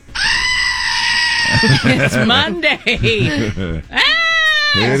It's Monday.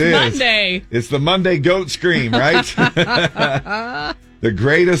 It's Monday. It's the Monday goat scream, right? The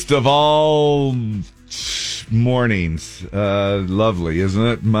greatest of all mornings. Lovely, isn't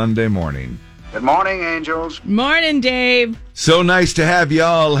it? Monday morning. Good morning, angels. Morning, Dave. So nice to have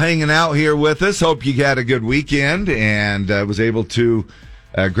y'all hanging out here with us. Hope you had a good weekend and was able to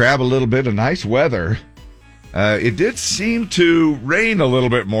grab a little bit of nice weather. It did seem to rain a little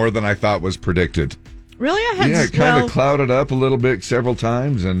bit more than I thought was predicted. Really? It kind of clouded up a little bit several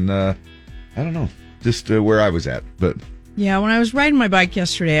times, and I don't know, just where I was at. But yeah, when I was riding my bike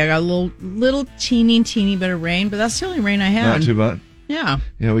yesterday, I got a little teeny bit of rain, but that's the only rain I had. Not too much. Yeah.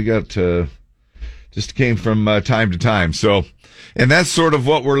 Yeah, we got just came from time to time. So, and that's sort of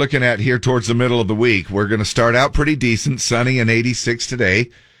what we're looking at here towards the middle of the week. We're going to start out pretty decent, sunny and 86 today.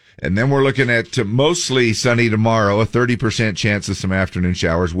 And then we're looking at mostly sunny tomorrow, a 30% chance of some afternoon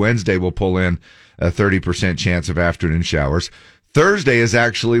showers. Wednesday will pull in a 30% chance of afternoon showers. Thursday is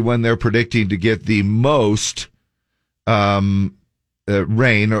actually when they're predicting to get the most rain,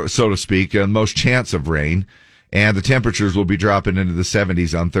 or so to speak, most chance of rain. And the temperatures will be dropping into the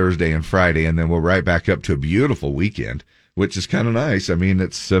 70s on Thursday and Friday, and then we'll right back up to a beautiful weekend, which is kind of nice. I mean,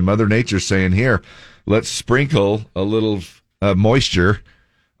 it's Mother Nature saying, here, let's sprinkle a little moisture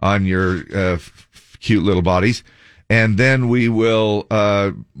on your cute little bodies, and then we will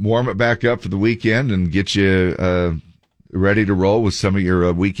warm it back up for the weekend and get you ready to roll with some of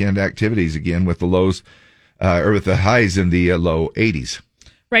your weekend activities again with the lows, or with the highs in the low 80s.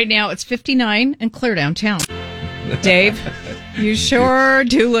 Right now, it's 59 and clear downtown. Dave, you sure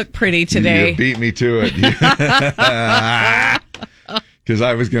do look pretty today. You beat me to it. Because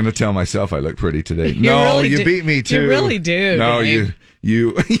I was going to tell myself I look pretty today. You beat me too. You really do. No, Dave.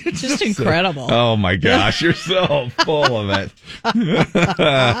 You're just incredible. Oh my gosh, you're so full of it.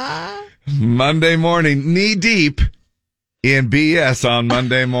 Monday morning, knee deep in BS on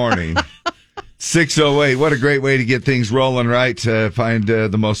Monday morning. 6:08. What a great way to get things rolling, right? Find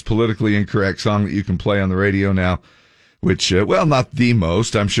the most politically incorrect song that you can play on the radio now, which, well, not the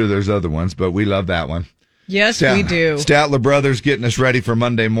most. I'm sure there's other ones, but we love that one. Yes, we do. Statler Brothers getting us ready for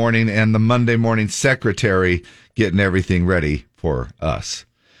Monday morning, and the Monday morning secretary getting everything ready for us.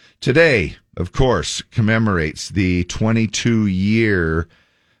 Today, of course, commemorates the 22-year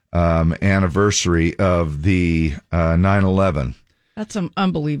anniversary of the 9/11. That's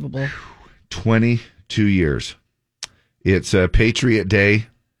unbelievable. 22 years. It's a Patriot Day,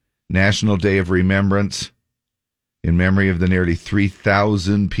 National Day of Remembrance, in memory of the nearly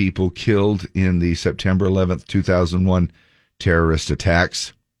 3,000 people killed in the September 11th, 2001 terrorist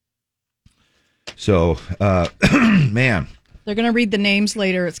attacks. So, man. They're going to read the names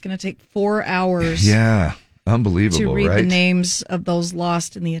later. It's going to take 4 hours. Yeah, unbelievable, to read right? the names of those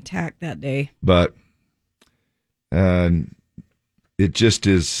lost in the attack that day. But it just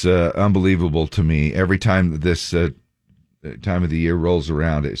is unbelievable to me. Every time that this time of the year rolls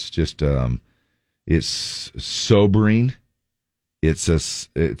around, it's just it's sobering. It's just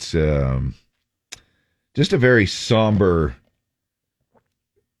a very somber,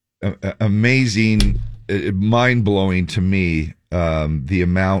 amazing, mind-blowing to me, the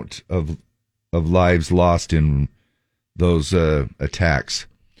amount of lives lost in those attacks,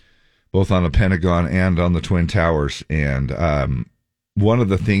 both on the Pentagon and on the Twin Towers. And one of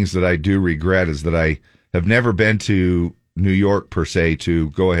the things that I do regret is that I have never been to New York per se to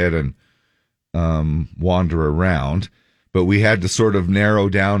go ahead and wander around, but we had to sort of narrow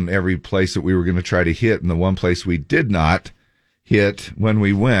down every place that we were going to try to hit, and the one place we did not hit when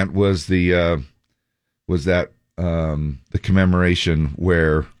we went was the commemoration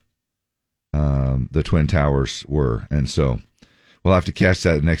where the Twin Towers were, and so we'll have to catch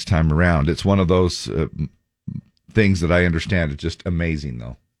that next time around. It's one of those things that I understand. It's just amazing,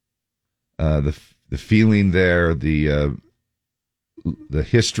 though. The feeling there, the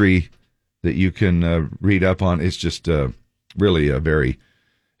history that you can read up on. It's just really a very.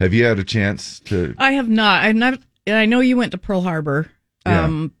 Have you had a chance to? I have not. I've not. I know you went to Pearl Harbor.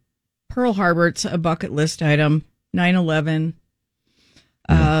 Yeah. Pearl Harbor. It's a bucket list item. 9/11.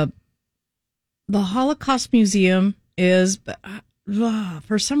 The Holocaust Museum is.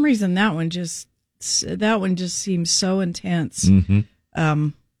 For some reason, that one just seems so intense. Mm-hmm.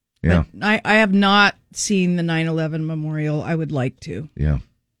 Yeah. I have not seen the 9/11 memorial. I would like to. Yeah.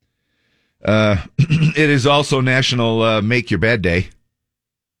 It is also National Make Your Bed Day.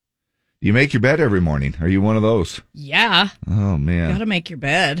 You make your bed every morning. Are you one of those? Yeah. Oh, man. Gotta make your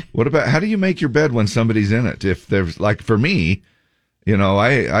bed. What about, how do you make your bed when somebody's in it? If there's, like, for me, you know,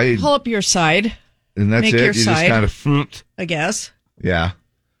 I pull up your side. And that's make it? your You side, just kind of, I guess. yeah.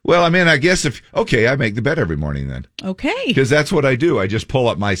 Well, I mean, I guess I make the bed every morning then. Okay. Because that's what I do. I just pull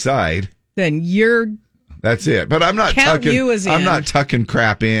up my side. Then you're... That's it. But I'm not Count tucking. you as in. I'm not tucking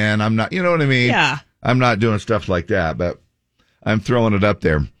crap in. I'm not. You know what I mean? Yeah. I'm not doing stuff like that. But I'm throwing it up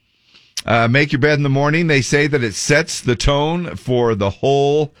there. Make your bed in the morning. They say that it sets the tone for the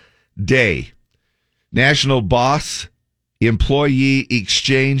whole day. National Boss Employee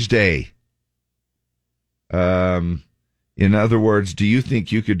Exchange Day. In other words, do you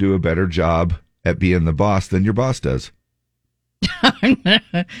think you could do a better job at being the boss than your boss does?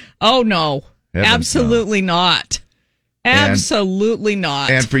 Oh, no. Heavens Absolutely not. Absolutely not.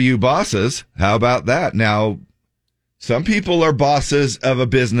 And for you bosses, how about that? Now, some people are bosses of a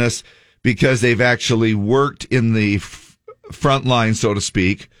business because they've actually worked in the front line, so to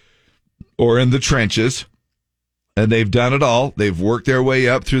speak, or in the trenches, and they've done it all. They've worked their way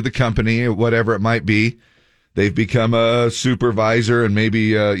up through the company, or whatever it might be. They've become a supervisor, and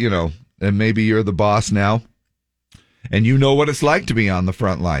maybe, and maybe you're the boss now. And you know what it's like to be on the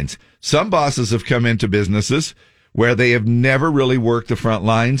front lines. Some bosses have come into businesses where they have never really worked the front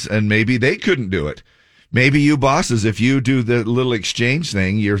lines, and maybe they couldn't do it. Maybe you bosses, if you do the little exchange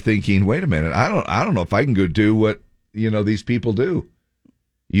thing, you're thinking, wait a minute, I don't know if I can go do what, these people do.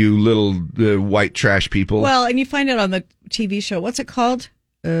 You little white trash people. Well, and you find out on the TV show, what's it called?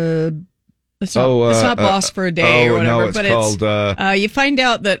 It's not Boss for a Day or whatever, no, it's called, you find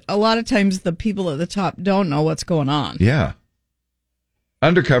out that a lot of times the people at the top don't know what's going on. Yeah.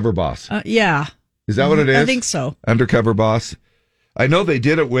 Undercover Boss. Yeah. Is that what it is? I think so. Undercover Boss. I know they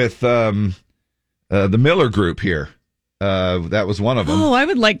did it with the Miller Group here. That was one of them. Oh, I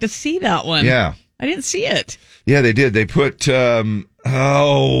would like to see that one. Yeah. I didn't see it. Yeah, they did. They put,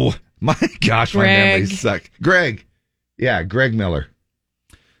 oh, my gosh, my memories suck. Greg. Yeah, Greg Miller.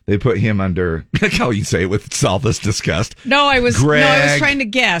 They put him under, how you say it with selfless disgust. No, I was Greg. trying to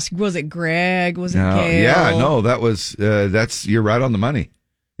guess. Was it Greg? Was it Gail? Yeah, no, that was, you're right on the money.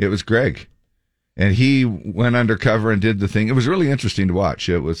 It was Greg. And he went undercover and did the thing. It was really interesting to watch.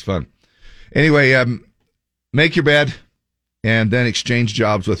 It was fun. Anyway, make your bed and then exchange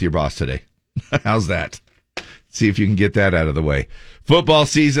jobs with your boss today. How's that? See if you can get that out of the way. Football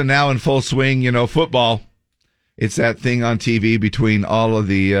season now in full swing. Football. It's that thing on TV between all of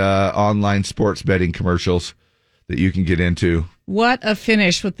the online sports betting commercials that you can get into. What a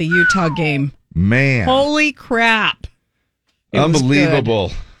finish with the Utah game. Man. Holy crap.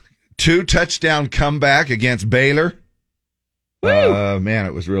 Unbelievable. 2 touchdown comeback against Baylor. Man,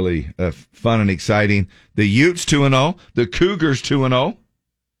 it was really fun and exciting. The Utes 2-0. The Cougars 2-0.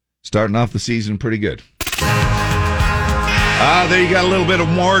 Starting off the season pretty good. There you got a little bit of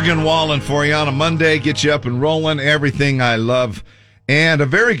Morgan Wallen for you on a Monday. Get you up and rolling. Everything I love. And a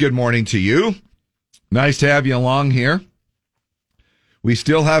very good morning to you. Nice to have you along here. We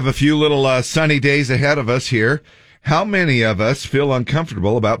still have a few little sunny days ahead of us here. How many of us feel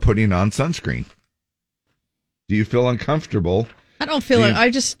uncomfortable about putting on sunscreen? Do you feel uncomfortable? I don't feel it. I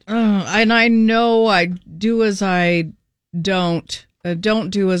just, and I know I do as I don't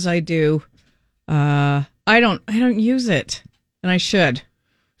do as I do. I don't use it, and I should.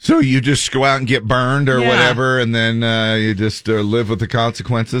 So you just go out and get burned or whatever, and then you just live with the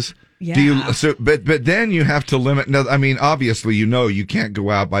consequences. Yeah. Do you? So, but then you have to limit. No, I mean, obviously, you can't go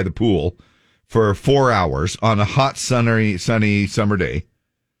out by the pool for 4 hours on a hot, sunny summer day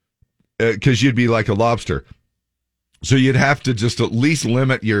because you'd be like a lobster. So you'd have to just at least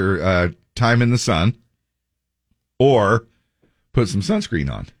limit your time in the sun, or put some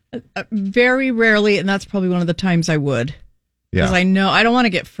sunscreen on. Very rarely, and that's probably one of the times I would. Yeah. Because I know I don't want to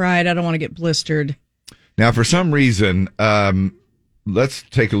get fried. I don't want to get blistered. Now, for some reason, let's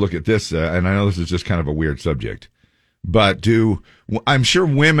take a look at this. And I know this is just kind of a weird subject, but I'm sure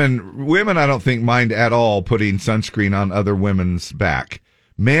women, I don't think mind at all putting sunscreen on other women's back.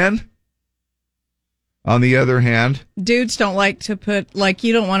 Men, on the other hand, dudes don't like to put,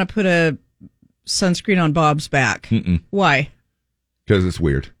 you don't want to put a sunscreen on Bob's back. Mm-mm. Why? Because it's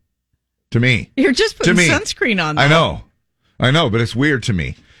weird to me. You're just putting sunscreen on, though. I know, but it's weird to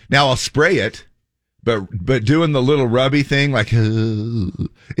me. Now I'll spray it, but doing the little rubby thing,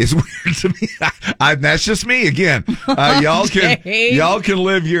 it's weird to me. That's just me again. Y'all can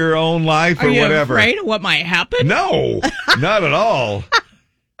live your own life or whatever. Are you afraid of what might happen? No, not at all.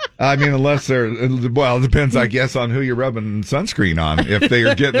 I mean, unless it depends, I guess, on who you're rubbing sunscreen on, if they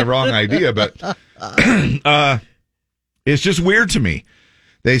are getting the wrong idea. But it's just weird to me.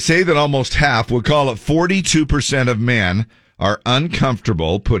 They say that almost half, we'll call it 42% of men, are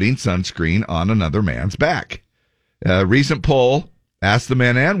uncomfortable putting sunscreen on another man's back. A recent poll asked the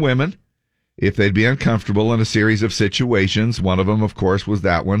men and women if they'd be uncomfortable in a series of situations. One of them, of course, was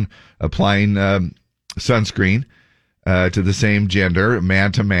that one, applying sunscreen to the same gender,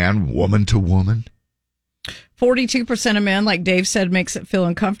 man to man, woman to woman. 42% of men, like Dave said, makes it feel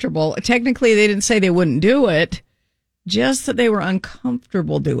uncomfortable. Technically, they didn't say they wouldn't do it, just that they were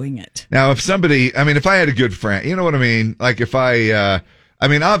uncomfortable doing it. Now, if I had a good friend, you know what I mean? Like if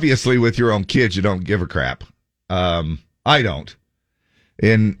obviously with your own kids, you don't give a crap. I don't.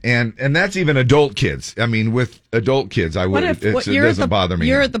 And that's even adult kids. I mean, with adult kids, I would. It doesn't bother me.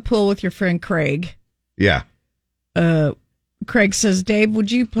 You're at the pool with your friend Craig. Yeah. Craig says, Dave,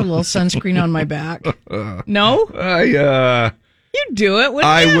 would you put a little sunscreen on my back? No? You'd do it,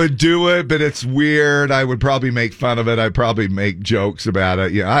 wouldn't you? I would do it, but it's weird. I would probably make fun of it. I'd probably make jokes about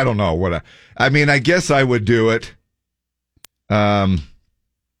it. Yeah, I don't know what I guess I would do it.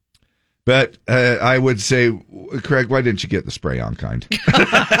 But I would say, Craig, why didn't you get the spray-on kind?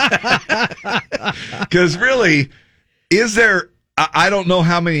 Because really, I don't know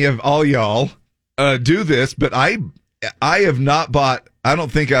how many of all y'all do this, but I have not bought, I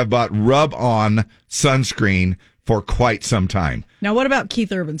don't think I've bought rub-on sunscreen for quite some time. Now, what about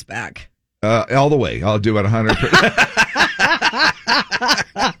Keith Urban's back? All the way. I'll do it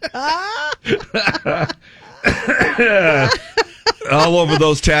 100%. All over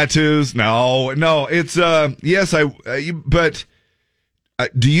those tattoos. No, it's, yes, but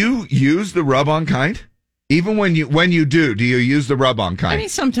do you use the rub-on kind? Even when you do you use the rub-on kind? I mean,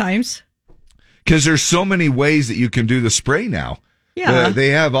 sometimes. Because there's so many ways that you can do the spray now. Yeah. They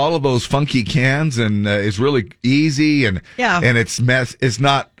have all of those funky cans, and it's really easy, and it's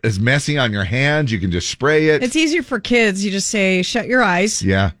not as messy on your hands. You can just spray it. It's easier for kids. You just say, shut your eyes.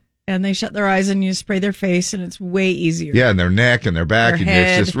 Yeah. And they shut their eyes, and you spray their face, and it's way easier. Yeah, and their neck and their back, their and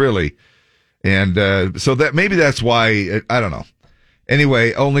head. it's just really, and so that maybe that's why, I don't know.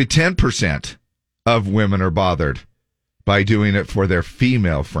 Anyway, only 10% of women are bothered by doing it for their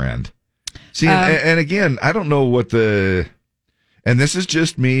female friend. See, and again, I don't know what and this is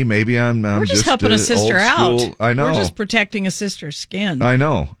just me. Maybe I'm we're just helping a sister out. I know. We're just protecting a sister's skin. I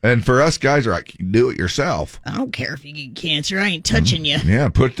know. And for us guys, are like, you can do it yourself. I don't care if you get cancer. I ain't touching you. Yeah,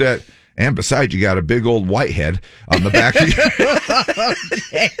 put that. And besides, you got a big old white head on the back of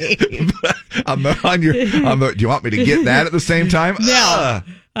your. Do you want me to get that at the same time? Now,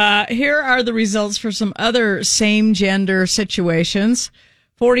 here are the results for some other same gender situations.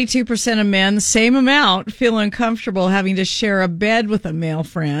 42% of men, same amount, feel uncomfortable having to share a bed with a male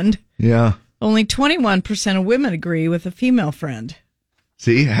friend. Yeah. Only 21% of women agree with a female friend.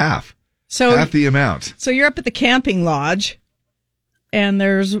 See, half the amount. So you're up at the camping lodge, and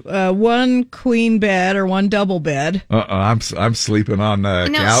there's one queen bed or one double bed. I'm sleeping on the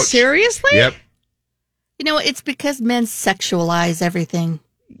couch. Seriously? Yep. You know, it's because men sexualize everything.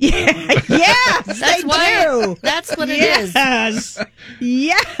 Yeah, yes, that's why. do. That's what it is.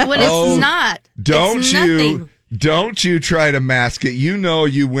 Yes. When it's not. Don't you try to mask it. You know,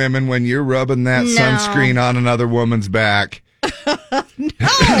 you women, when you're rubbing that sunscreen on another woman's back.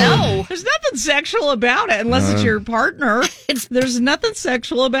 No. There's nothing sexual about it unless it's your partner. There's nothing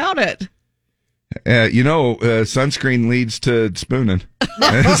sexual about it. Sunscreen leads to spooning.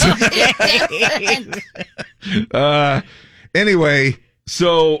 Anyway,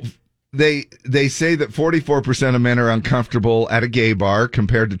 so they say that 44% of men are uncomfortable at a gay bar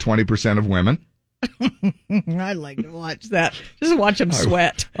compared to 20% of women. I'd like to watch that. Just watch them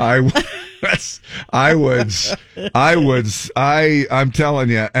sweat. I'm telling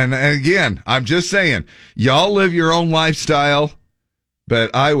you. And again, I'm just saying, y'all live your own lifestyle,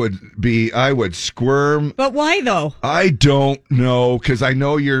 but I would squirm. But why though? I don't know, because I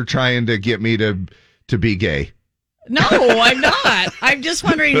know you're trying to get me to be gay. No, I'm not. I'm just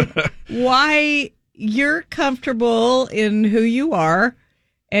wondering why you're comfortable in who you are,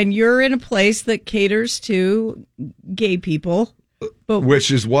 and you're in a place that caters to gay people. But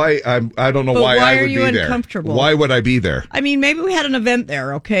which is why I don't know why I would be there. Why are you uncomfortable? Why would I be there? I mean, maybe we had an event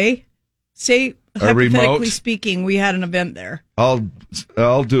there, okay? Say, hypothetically speaking, we had an event there. I'll take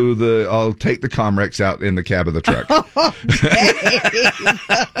the Comrex out in the cab of the truck.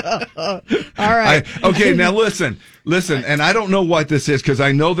 All right. Okay, now listen, and I don't know what this is, because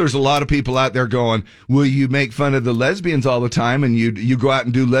I know there's a lot of people out there going, well, you make fun of the lesbians all the time, and you go out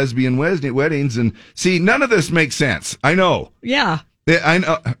and do lesbian weddings, and see, none of this makes sense. I know. Yeah. I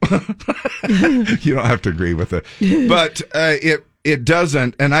know. You don't have to agree with it. But it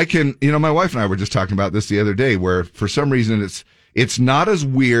doesn't, and I can, my wife and I were just talking about this the other day, where for some reason it's not as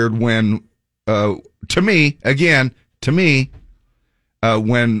weird when, to me,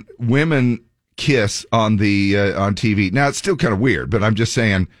 when women kiss on TV. Now, it's still kind of weird, but I'm just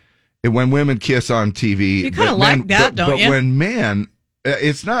saying, when women kiss on TV, You kinda but like men- that, don't but you? when men,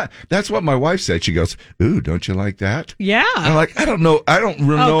 it's not. That's what my wife said. She goes, "Ooh, don't you like that?" Yeah. I'm like, I don't know. I don't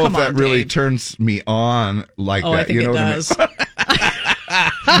know if come that on, really Dave. turns me on like Oh, that. I think you know it what I mean? does.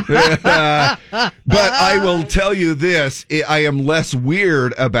 But I will tell you this: I am less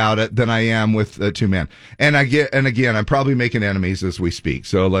weird about it than I am with two men. And again, I'm probably making enemies as we speak.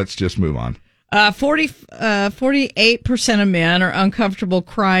 So let's just move on. 48% of men are uncomfortable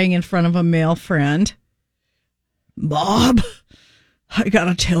crying in front of a male friend. Bob, I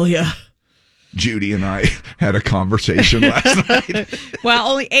gotta tell you. Judy and I had a conversation last night. Well,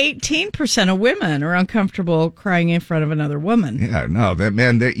 only 18% of women are uncomfortable crying in front of another woman. Yeah, no,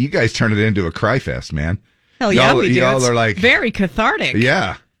 you guys turn it into a cry fest, man. Hell yeah, Y'all- we do. y'all It's are like- very cathartic.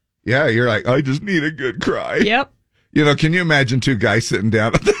 Yeah, you're like, I just need a good cry. Yep. Can you imagine two guys sitting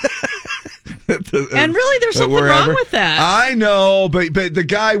down? And really, there's something wherever? wrong with that. I know, but the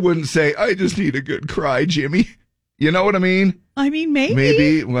guy wouldn't say, I just need a good cry, Jimmy. You know what I mean? I mean, maybe.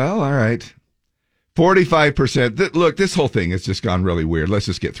 Maybe. Well, all right. 45%. Look, this whole thing has just gone really weird. Let's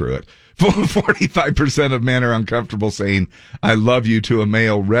just get through it. 45% of men are uncomfortable saying, I love you to a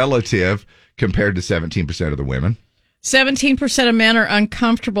male relative compared to 17% of the women. 17% of men are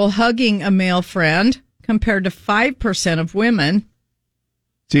uncomfortable hugging a male friend compared to 5% of women.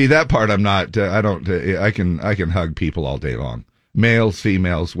 See, that part I'm not, I can hug people all day long. Males,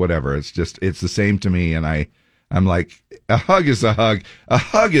 females, whatever. It's the same to me. And I'm like, a hug is a hug. A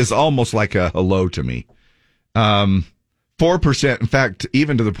hug is almost like a hello to me. 4%, in fact,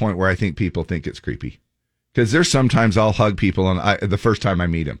 even to the point where I think people think it's creepy. Because there's sometimes I'll hug people and the first time I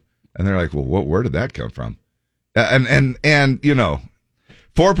meet them. And they're like, well, where did that come from? And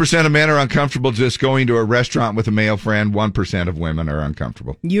 4% of men are uncomfortable just going to a restaurant with a male friend. 1% of women are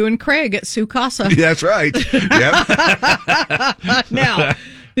uncomfortable. You and Craig at Sukasa. That's right. Yep. Now,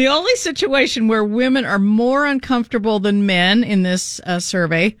 the only situation where women are more uncomfortable than men in this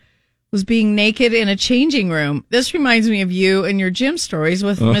survey was being naked in a changing room. This reminds me of you and your gym stories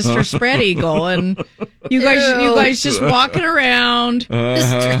with Mr. Spread Eagle, and you guys just walking around.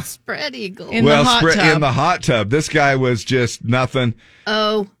 Mr. Spread Eagle. In the hot tub. In the hot tub. This guy was just nothing.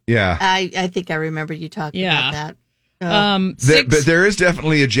 Oh, Yeah. I think I remember you talking about that. But there is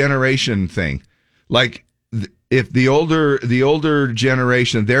definitely a generation thing. Like, if the older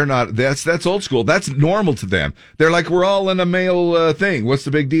generation, they're not, that's old school. That's normal to them. They're like, we're all in a male thing. What's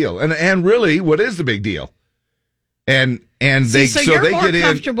the big deal? And really, what is the big deal? And you're they more get in.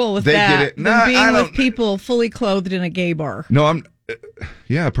 comfortable with they that get in. than being with people fully clothed in a gay bar. No,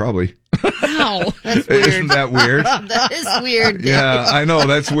 yeah, probably. Wow. That's weird. Isn't that weird? That is weird. Dave. Yeah, I know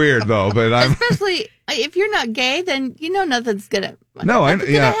that's weird though, but Especially if you're not gay, then nothing's gonna. Nothing's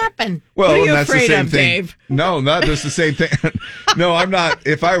gonna happen. Well, What are you and that's the afraid same of, thing. Dave? No, not just the same thing. No, I'm not.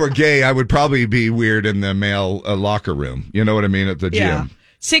 If I were gay, I would probably be weird in the male locker room. You know what I mean? At the Yeah. gym.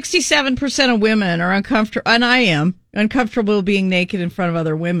 67% of women are uncomfortable, and I am uncomfortable being naked in front of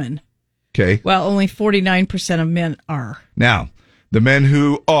other women. Okay. Well, only 49% of men are. Now, the men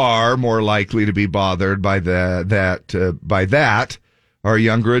who are more likely to be bothered by that are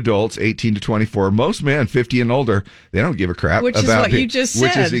younger adults, 18 to 24. Most men, 50 and older, they don't give a crap Which is about what you just said.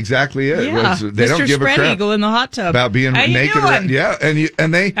 Which is exactly it. Yeah. They Mr. don't give Spread a crap Eagle in the hot tub. about being How you naked. doing? Yeah,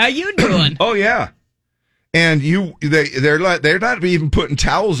 and they. How you doing? Oh yeah, and they're not even putting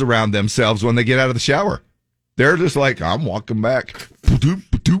towels around themselves when they get out of the shower. They're just like, I'm walking back. You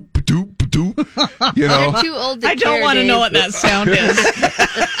know, You're too old to I don't care, want to Dave. know what that sound is.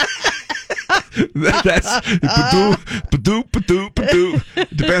 that's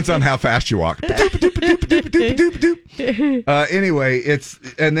depends on how fast you walk. Anyway,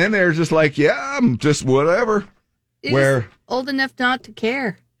 and then they're just like, yeah, I'm just whatever. You're Where just old enough not to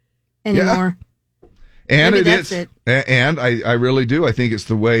care anymore. and Maybe it that's is, it. and I really do. I think it's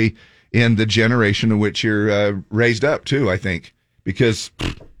the way in the generation in which you're raised up too. I think because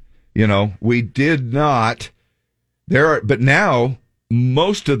we did not but now.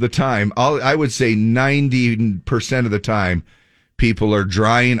 Most of the time, I would say 90% of the time, people are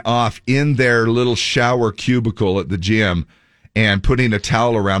drying off in their little shower cubicle at the gym and putting a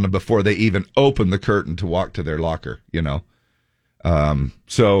towel around them before they even open the curtain to walk to their locker,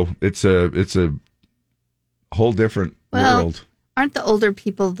 So it's a whole different world. Aren't the older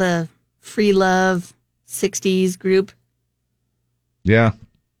people the free love 60s group? Yeah.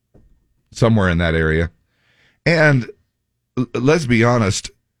 Somewhere in that area. And let's be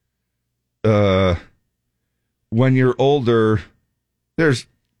honest, when you're older, there's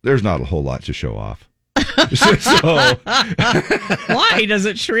not a whole lot to show off. So, Why? Does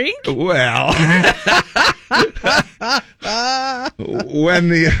it shrink? well, when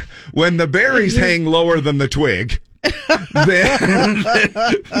when the berries hang lower than the twig,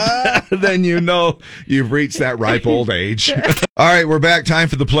 then you know you've reached that ripe old age. All right, we're back. Time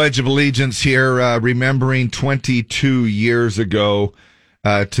for the Pledge of Allegiance here, remembering 22 years ago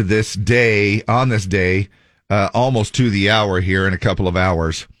to this day, on this day, almost to the hour here in a couple of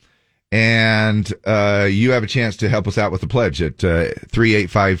hours. And you have a chance to help us out with the pledge at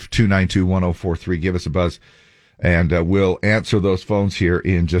 385-292-1043. Give us a buzz, and we'll answer those phones here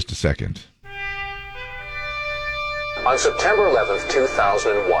in just a second. On September 11th,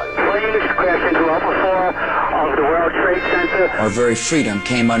 2001, Planes crashed into Level 4 of the World Trade Center. Our very freedom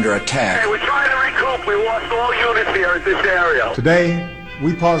came under attack. Hey, we're trying to recoup. We lost all units here at this area. Today,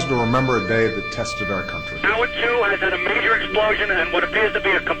 we pause to remember a day that tested our country. Howard 2 has had a major explosion and what appears to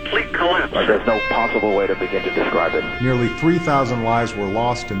be a complete collapse. There's no possible way to begin to describe it. Nearly 3,000 lives were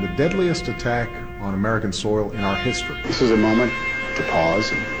lost in the deadliest attack on American soil in our history. This is a moment to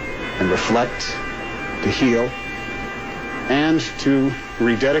pause and reflect, to heal, and to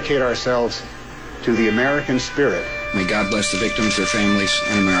rededicate ourselves to the American spirit May God bless the victims, their families,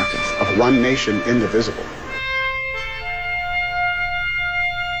 and America. of one nation indivisible.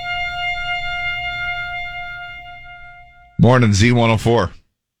 Morning, Z104.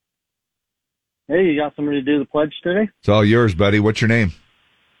 Hey, you got somebody to do the pledge today? It's all yours, buddy. What's your name?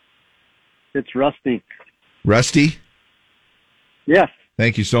 It's Rusty. Rusty? Yes.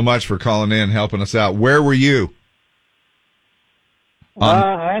 Thank you so much for calling in, helping us out. Where were you?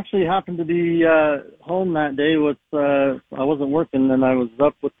 I actually happened to be home that day with, I wasn't working, and I was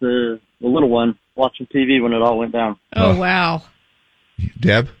up with the little one watching TV when it all went down. Oh, wow.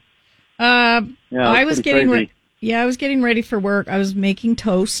 Deb? Yeah, I was getting crazy. I was getting ready for work. I was making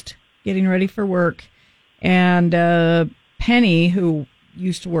toast, getting ready for work. And Penny, who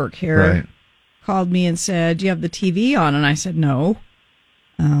used to work here, called me and said, "Do you have the TV on?" And I said, "No."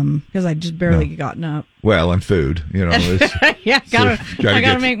 Because I just barely gotten up. Well, and food, you know. Yeah, I gotta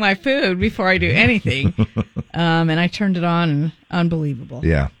get- make my food before I do anything. And I turned it on, and unbelievable.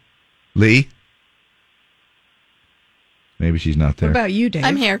 Yeah. Lee? Maybe she's not there. What about you, Dave?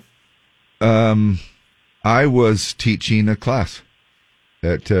 I'm here. I was teaching a class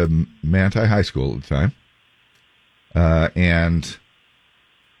at Manti High School at the time. And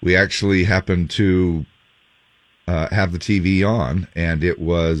we actually happened to have the TV on, and it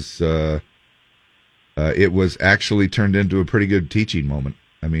was actually turned into a pretty good teaching moment.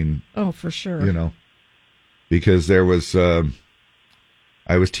 I mean, Oh, for sure. you know, because there was, I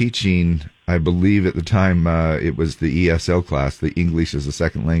was teaching, I believe at the time, it was the ESL class, the English as a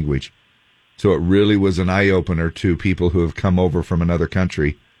Second Language. So it really was an eye-opener to people who have come over from another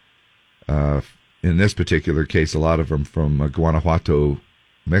country. In this particular case, a lot of them from Guanajuato,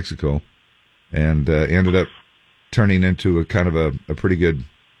 Mexico, and ended up turning into a kind of a pretty good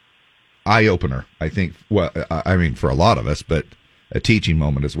eye-opener, I think. Well, I mean, for a lot of us, but a teaching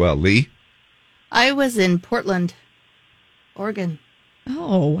moment as well. Lee? I was in Portland, Oregon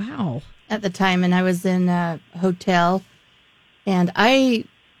Oh, wow. at the time, and I was in a hotel, and I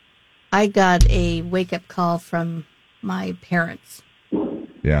got a wake-up call from my parents.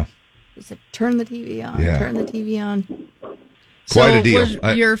 Yeah. They said, "Turn the TV on, Yeah. turn the TV on." Quite a deal.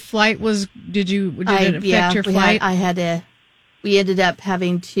 Your flight was, did it affect your flight? We ended up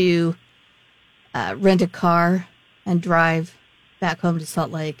having to rent a car and drive back home to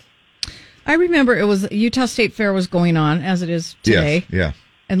Salt Lake. I remember it was Utah State Fair was going on, as it is today. Yes, yeah.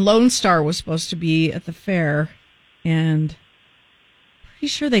 And Lone Star was supposed to be at the fair, and pretty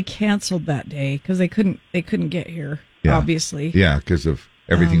sure they canceled that day because they couldn't get here. Yeah. Obviously, Yeah, because of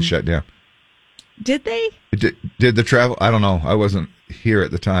everything shut down. did they? Did the travel? I don't know. I wasn't here at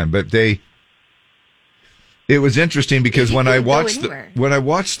the time, but it was interesting because You when I couldn't go watched anywhere.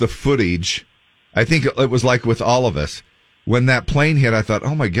 the footage, I think it was like with all of us. When that plane hit, I thought,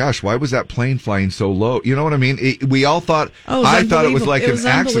 "Oh my gosh, why was that plane flying so low?" You know what I mean? We all thought. Oh, it was I thought it was unbelievable. like It an was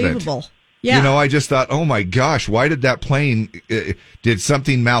accident. unbelievable. Yeah. You know, I just thought, "Oh my gosh, why did that plane? Did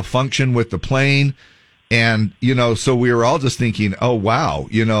something malfunction with the plane?" And, you know, so we were all just thinking, "Oh, wow,"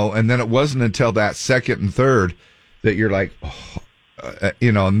 you know, and then it wasn't until that second and third that you're like, oh,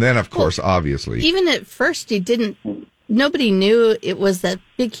 you know, and then, of course, obviously. Even at first, nobody knew it was that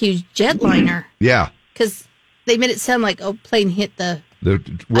big, huge jetliner Yeah. because they made it sound like, plane hit the.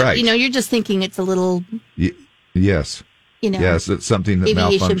 Right. You're just thinking it's a little, Yes. Yes, it's something that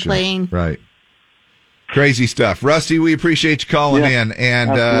aviation malfunctioned. plane. Right. Crazy stuff. Rusty, we appreciate you calling in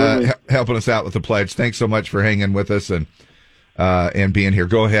and helping us out with the pledge. Thanks so much for hanging with us and being here.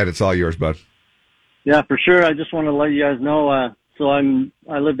 Go ahead. It's all yours, bud. Yeah, for sure. I just want to let you guys know. So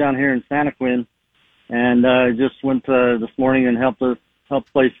I live down here in Santaquin, and I just went this morning and helped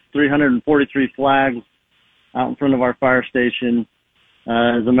helped place 343 flags out in front of our fire station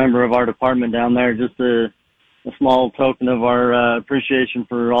as a member of our department down there. Just a small token of our appreciation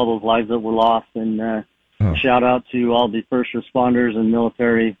for all those lives that were lost, and shout out to all the first responders and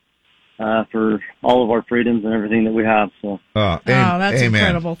military for all of our freedoms and everything that we have. So, that's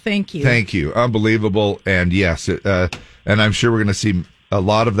incredible. Thank you. Thank you. Unbelievable. And yes, and I'm sure we're going to see a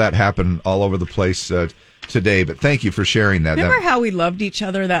lot of that happen all over the place today. But thank you for sharing that. Remember how we loved each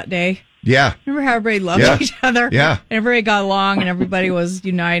other that day? Yeah. Remember how everybody loved each other? Yeah. And everybody got along and everybody was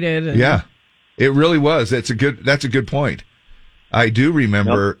united. And... Yeah. It really was. That's a good point. I do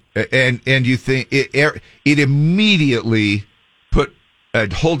remember, and you think it immediately put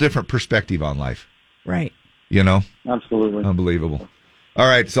a whole different perspective on life. Right. You know? Absolutely. Unbelievable. All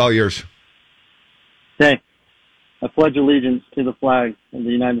right, it's all yours. Okay. I pledge allegiance to the flag of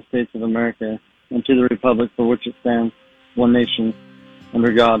the United States of America and to the republic for which it stands, one nation,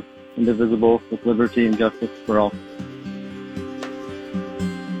 under God, indivisible, with liberty and justice for all.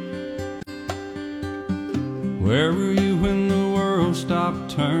 Where were you when the world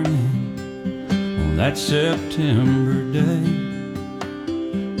stopped turning on that September day?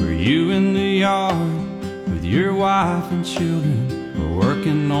 Were you in the yard with your wife and children, or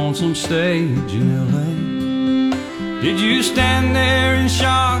working on some stage in L.A.? Did you stand there in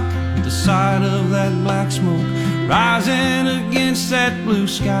shock at the sight of that black smoke rising against that blue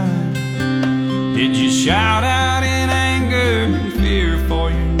sky? Did you shout out in anger and fear for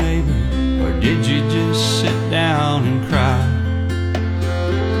your neighbor, or did you just sit down and cry?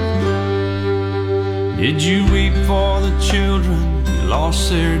 Did you weep for the children who lost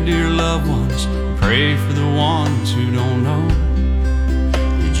their dear loved ones, pray for the ones who don't know?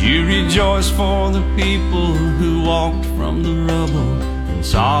 Did you rejoice for the people who walked from the rubble and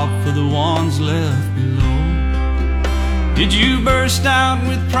sob for the ones left below? Did you burst out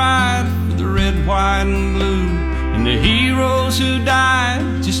with pride for the red, white, and blue, and the heroes who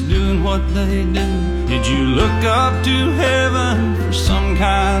died just doing what they do? Did you look up to heaven for some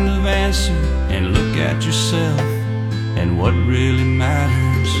kind of answer and look at yourself and what really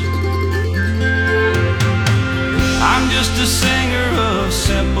matters? I'm just a singer of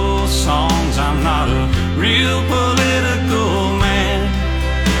simple songs. I'm not a real political man.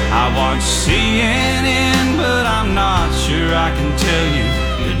 I watch CNN, but I'm not sure I can tell you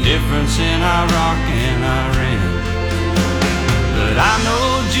the difference in Iraq and Iran. But I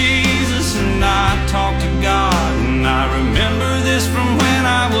know Jesus and I talk to God, and I remember this from when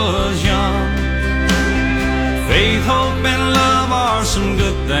I was young. Faith, hope, and love are some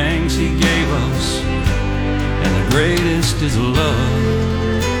good things He gave us, and the greatest is love.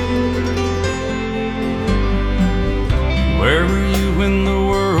 Where were you when the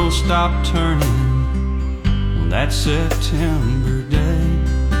world stopped turning on that September day?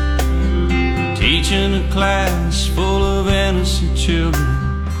 Teaching a class full of innocent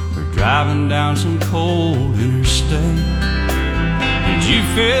children, or driving down some cold interstate? Did you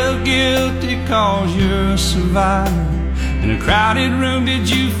feel guilty cause you're a survivor? In a crowded room, did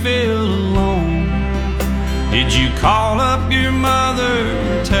you feel alone? Did you call up your mother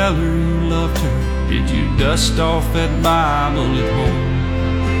and tell her you loved her? Did you dust off that Bible at home?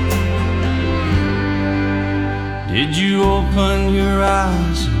 Did you open your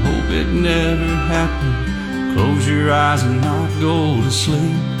eyes and hope it never happened? Close your eyes and not go to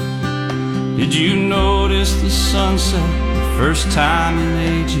sleep? Did you notice the sunset the first time in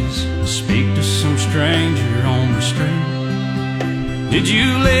ages, and speak to some stranger on the street? Did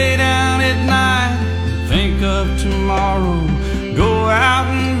you lay down at night and think of tomorrow, go out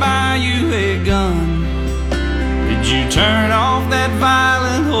and buy you a gun? Did you turn off that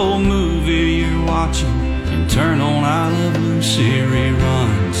violent old movie you're watching and turn on I Love Lucy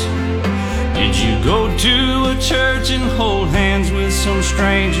reruns? Did you go to a church and hold hands with some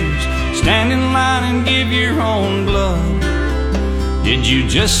strangers, stand in line and give your own blood? Did you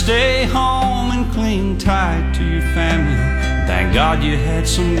just stay home and cling tight to your family? Thank God you had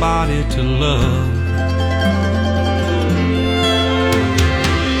somebody to love.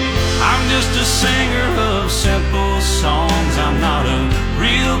 I'm just a singer of simple songs. I'm not a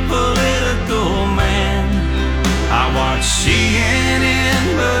real political man. I watch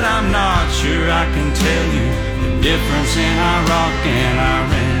CNN, but I'm not sure I can tell you the difference in Iraq and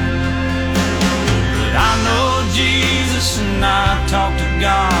Iran. But I know Jesus and I talk to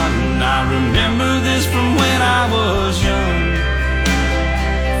God, and I remember this from when I was young.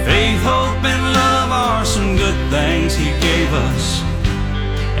 Faith, hope, and love are some good things He gave us,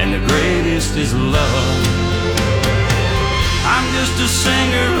 and the greatest is love. I'm just a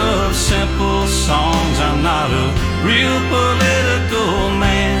singer of simple songs. I'm not a real political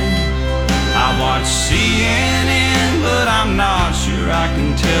man. I watch CNN, but I'm not sure I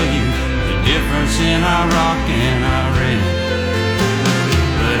can tell you the difference in Iraq and Iran.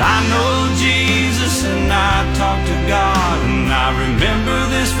 But I know Jesus and I talk to God, and I remember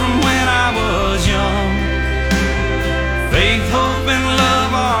this from when I was young. Faith, hope, and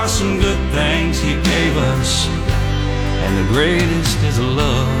love are some good things He gave us, and the greatest is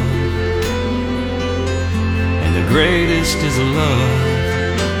love. And the greatest is love.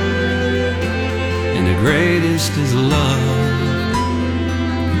 And the greatest is love.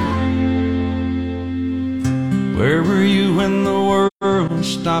 Where were you when the world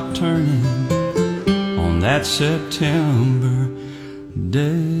stopped turning on that September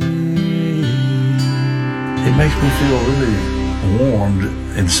day? It makes me feel really warmed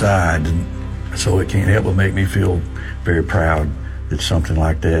inside, and so it can't help but make me feel very proud that something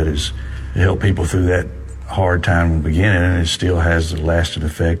like that has helped people through that hard time in the beginning, and it still has a lasting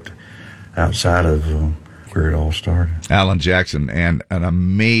effect outside of where it all started. Alan Jackson, and an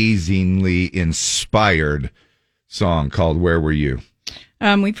amazingly inspired song called Where Were You?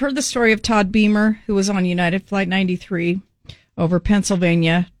 We've heard the story of Todd Beamer, who was on United Flight 93 over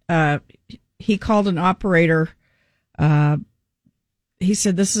Pennsylvania. He called an operator. He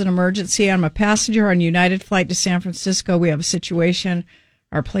said, "This is an emergency. I'm a passenger on United Flight to San Francisco. We have a situation.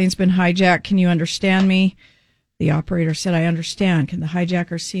 Our plane's been hijacked. Can you understand me?" The operator said, "I understand. Can the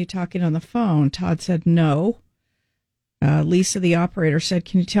hijacker see you talking on the phone?" Todd said, "No." Lisa, the operator, said,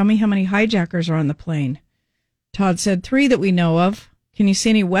 "Can you tell me how many hijackers are on the plane?" Todd said, 3 that we know of. "Can you see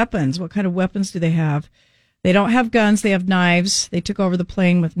any weapons? What kind of weapons do they have?" "They don't have guns. They have knives. They took over the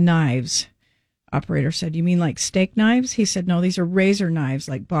plane with knives." Operator said, "You mean like steak knives?" He said, "No, these are razor knives,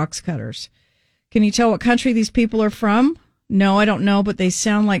 like box cutters." "Can you tell what country these people are from?" "No, I don't know, but they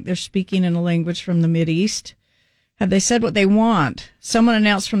sound like they're speaking in a language from the Mideast." "Have they said what they want?" "Someone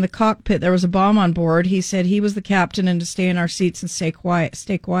announced from the cockpit there was a bomb on board. He said he was the captain and to stay in our seats and stay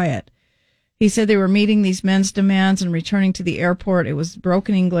quiet. He said they were meeting these men's demands and returning to the airport. It was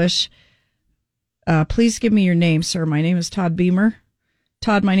broken English. Please give me your name, sir." "My name is Todd Beamer."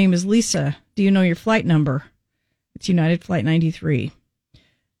 "Todd, my name is Lisa. Do you know your flight number?" "It's United Flight 93.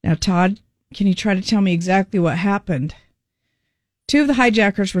 "Now, Todd, can you try to tell me exactly what happened?" 2 of the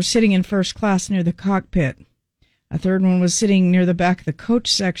hijackers were sitting in first class near the cockpit. A third one was sitting near the back of the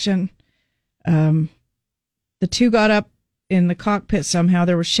coach section. The 2 got up in the cockpit somehow.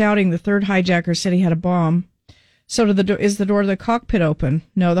 They were shouting. The third hijacker said he had a bomb. "So is the door to the cockpit open?"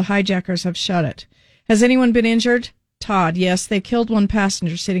 "No, the hijackers have shut it." "Has anyone been injured?" Todd, "Yes, they killed 1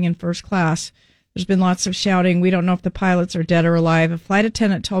 passenger sitting in first class. There's been lots of shouting. We don't know if the pilots are dead or alive. A flight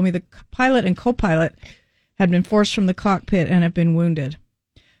attendant told me the pilot and co-pilot had been forced from the cockpit and have been wounded.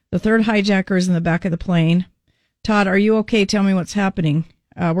 The third hijacker is in the back of the plane." "Todd, are you okay? Tell me what's happening."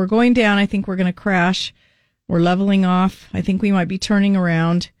 We're going down. I think we're going to crash. We're leveling off. I think we might be turning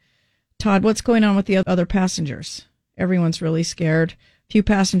around." "Todd, what's going on with the other passengers?" "Everyone's really scared. A few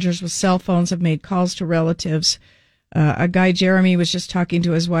passengers with cell phones have made calls to relatives. A guy, Jeremy, was just talking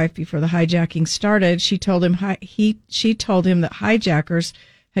to his wife before the hijacking started. She told him she told him that hijackers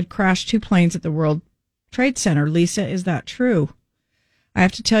had crashed 2 planes at the World Trade Center. Lisa, is that true?" "I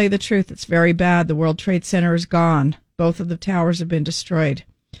have to tell you the truth. It's very bad. The World Trade Center is gone. Both of the towers have been destroyed.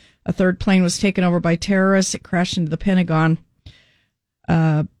 A third plane was taken over by terrorists. It crashed into the Pentagon.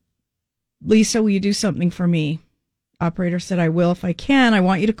 Lisa, will you do something for me?" Operator said, "I will if I can. I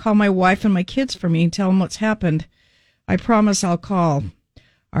want you to call my wife and my kids for me and tell them what's happened. I promise I'll call.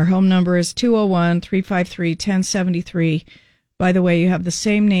 Our home number is 201-353-1073. By the way, you have the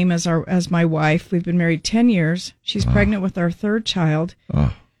same name as my wife. We've been married 10 years. She's pregnant with our 3rd child.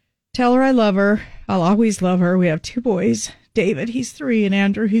 Tell her I love her. I'll always love her. We have 2 boys. David, he's 3, and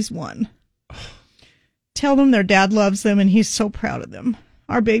Andrew, he's 1. Tell them their dad loves them, and he's so proud of them.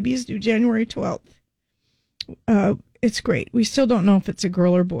 Our baby is due January 12th. It's great. We still don't know if it's a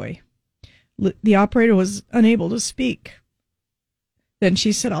girl or boy." The operator was unable to speak. Then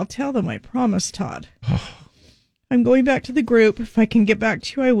she said, "I'll tell them, I promise, Todd. I'm going back to the group. If I can get back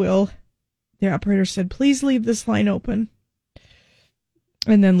to you, I will." The operator said, "Please leave this line open."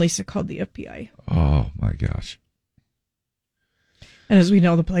 And then Lisa called the FBI. Oh, my gosh. And as we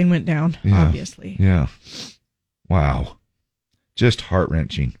know, the plane went down, obviously. Yeah. Wow. Just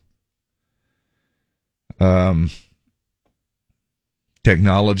heart-wrenching.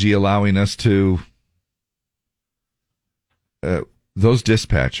 Technology allowing us to... those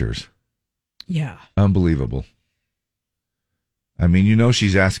dispatchers. Yeah. Unbelievable. I mean,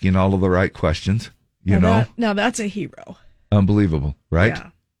 she's asking all of the right questions, you know? Now that's a hero. Unbelievable, right? Yeah.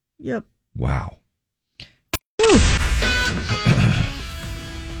 Yep. Wow.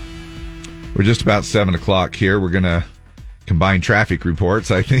 We're just about 7 o'clock here. We're going to combine traffic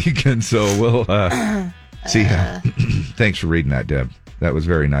reports, I think, and so we'll see. Thanks for reading that, Deb. That was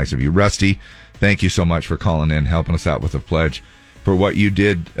very nice of you. Rusty, thank you so much for calling in, helping us out with the pledge, for what you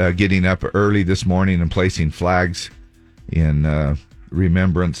did getting up early this morning and placing flags in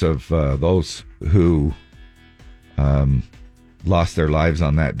remembrance of those who lost their lives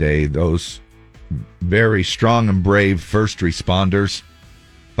on that day. Those very strong and brave first responders,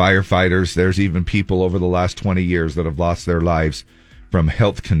 firefighters. There's even people over the last 20 years that have lost their lives from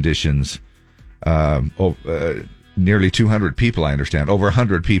health conditions. Nearly 200 people, I understand. Over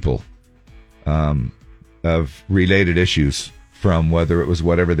 100 people of related issues from whether it was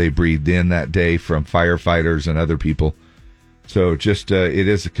whatever they breathed in that day from firefighters and other people. So just it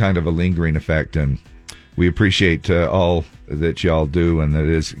is a kind of a lingering effect, and we appreciate all that y'all do, and that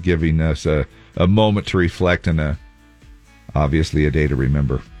is giving us a moment to reflect and obviously a day to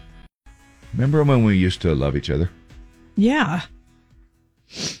remember. Remember when we used to love each other? Yeah.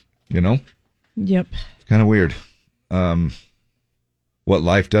 You know? Yep. It's kind of weird what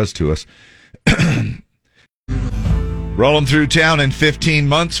life does to us. Rolling through town in 15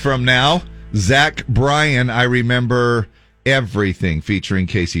 months from now, Zach Bryan, I Remember Everything, featuring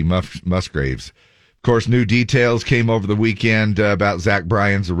Casey Musgraves. Of course, new details came over the weekend about Zach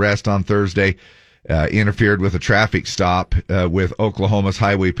Bryan's arrest on Thursday. Interfered with a traffic stop with Oklahoma's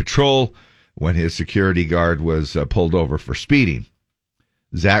Highway Patrol when his security guard was pulled over for speeding.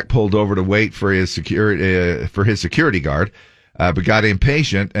 Zach pulled over to wait for his security guard, but got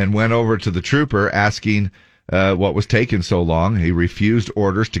impatient and went over to the trooper asking what was taking so long. He refused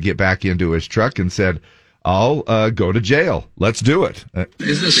orders to get back into his truck and said, "I'll go to jail. Let's do it."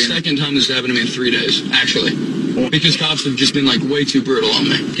 This is the second time this happened to me in 3 days, actually. Because cops have just been, way too brutal on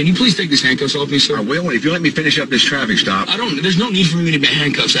me. Can you please take these handcuffs off me, sir? I will, if you let me finish up this traffic stop. There's no need for me to be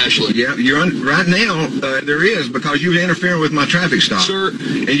handcuffs, actually. Yeah, right now, there is, because you were interfering with my traffic stop. Sir.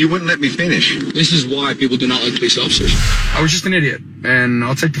 And you wouldn't let me finish. This is why people do not like police officers. I was just an idiot, and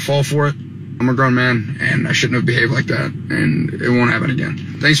I'll take the fall for it. I'm a grown man, and I shouldn't have behaved like that, and it won't happen again.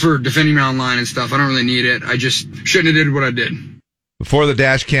 Thanks for defending me online and stuff. I don't really need it. I just shouldn't have did what I did. Before the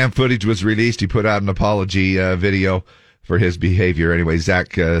dash cam footage was released, he put out an apology video for his behavior. Anyway,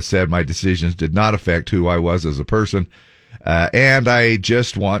 Zach said, "My decisions did not affect who I was as a person, and I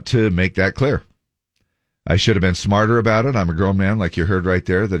just want to make that clear. I should have been smarter about it. I'm a grown man," like you heard right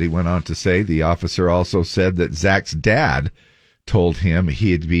there, that he went on to say. The officer also said that Zach's dad told him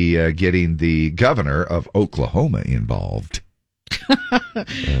he'd be getting the governor of Oklahoma involved.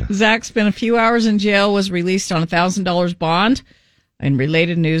 Zach spent a few hours in jail, was released on $1,000 bond. In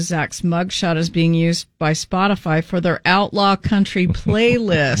related news, Zach's mugshot is being used by Spotify for their Outlaw Country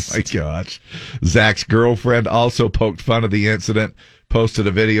playlist. Oh my gosh. Zach's girlfriend also poked fun of the incident, posted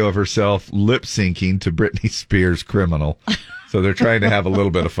a video of herself lip syncing to Britney Spears' Criminal. So they're trying to have a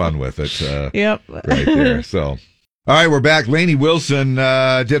little bit of fun with it. Yep. Right there. So, all right, we're back. Lainey Wilson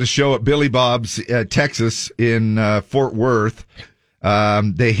did a show at Billy Bob's, Texas, in Fort Worth.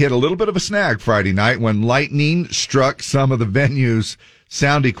 They hit a little bit of a snag Friday night when lightning struck some of the venue's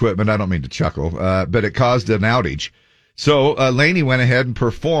sound equipment. I don't mean to chuckle, but it caused an outage. So Lainey went ahead and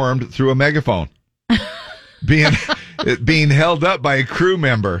performed through a megaphone, being held up by a crew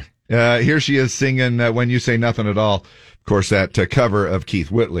member. Here she is singing "When You Say Nothing at All." Of course, that cover of Keith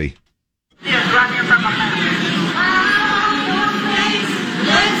Whitley.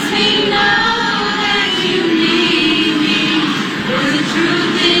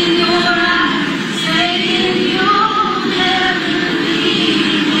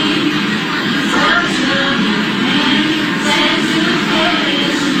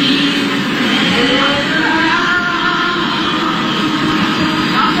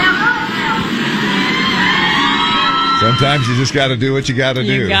 Sometimes you just got to do what you got to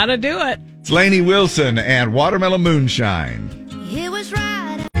do. You got to do it. It's Lainey Wilson and Watermelon Moonshine.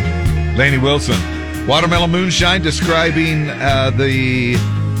 Lainey Wilson, Watermelon Moonshine, describing the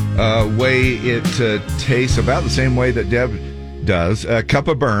way it tastes about the same way that Deb does. A cup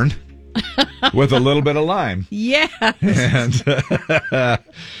of burn with a little bit of lime. Yeah. And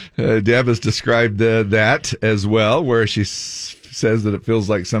Deb has described that as well, where she says that it feels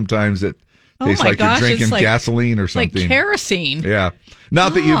like sometimes it tastes like you're drinking gasoline or something. Like kerosene. Yeah.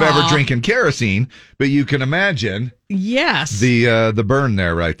 Not that you've ever drinking kerosene, but you can imagine. Yes. The burn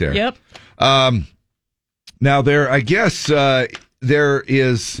there, right there. Yep. Now I guess there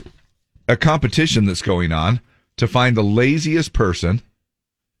is a competition that's going on to find the laziest person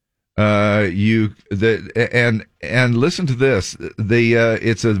and listen to this.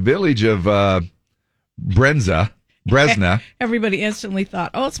 It's a village of Bresna. Everybody instantly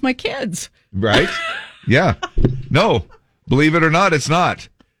thought, "Oh, it's my kids." Right? Yeah. No, believe it or not, it's not.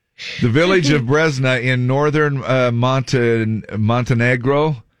 The village of Bresna in northern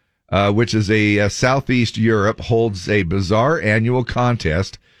Montenegro, which is a southeast Europe, holds a bizarre annual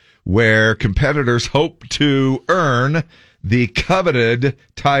contest where competitors hope to earn the coveted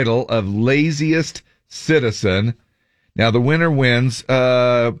title of laziest citizen. Now, the winner wins,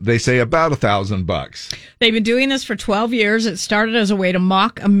 they say, about $1,000. They've been doing this for 12 years. It started as a way to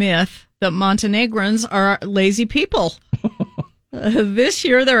mock a myth that Montenegrins are lazy people. This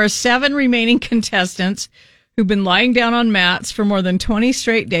year, there are 7 remaining contestants who've been lying down on mats for more than 20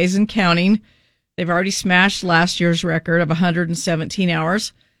 straight days and counting. They've already smashed last year's record of 117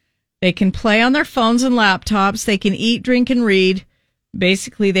 hours. They can play on their phones and laptops. They can eat, drink, and read.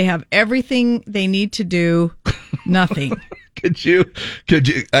 Basically, they have everything they need to do nothing. You could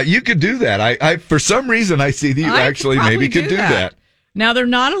do that. I for some reason, I see that you actually maybe could do that. Now, they're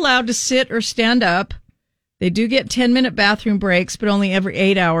not allowed to sit or stand up. They do get 10-minute bathroom breaks, but only every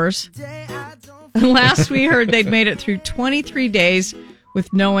 8 hours. And last we heard, they'd made it through 23 days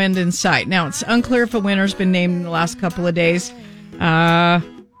with no end in sight. Now, it's unclear if a winner's been named in the last couple of days.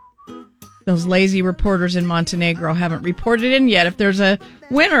 Those lazy reporters in Montenegro haven't reported in yet if there's a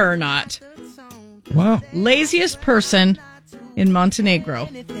winner or not. Wow. Laziest person in Montenegro.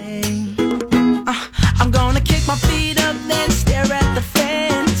 I'm gonna kick my feet up, then stare at the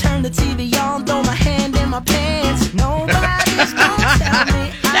fan. Turn the TV on, throw my hand in my pants. Nobody's gonna tell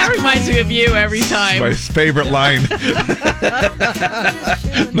me. That reminds me of you every time. My favorite line.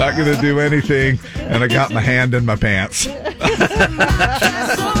 Not going to do anything, and I got my hand in my pants.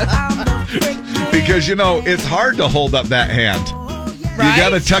 Because, it's hard to hold up that hand. Right? You got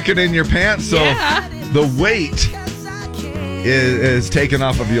to tuck it in your pants, so the weight is taken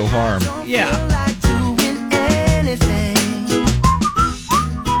off of your arm. Yeah.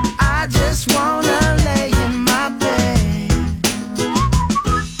 I just wanna lay in my bed.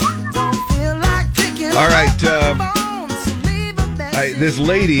 Don't feel like picking. All right. This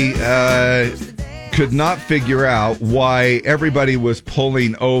lady could not figure out why everybody was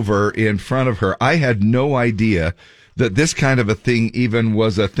pulling over in front of her. I had no idea that this kind of a thing even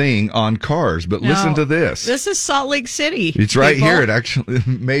was a thing on cars. But listen to this. This is Salt Lake City. It's right here. It actually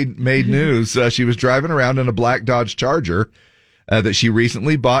made news. She was driving around in a black Dodge Charger that she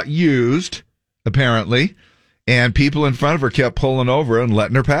recently bought used, apparently, and people in front of her kept pulling over and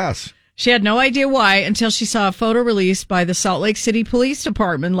letting her pass. She had no idea why until she saw a photo released by the Salt Lake City Police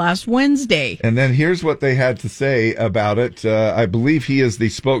Department last Wednesday. And then here's what they had to say about it. I believe he is the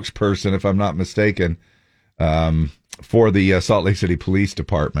spokesperson, if I'm not mistaken, for the Salt Lake City Police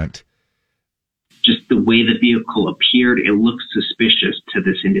Department. Just the way the vehicle appeared, it looked suspicious to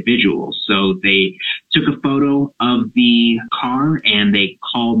this individual. So they took a photo of the car and they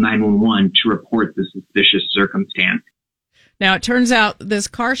called 911 to report the suspicious circumstance. Now, it turns out this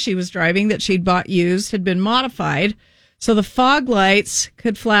car she was driving that she'd bought used had been modified, so the fog lights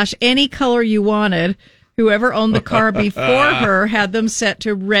could flash any color you wanted. Whoever owned the car before her had them set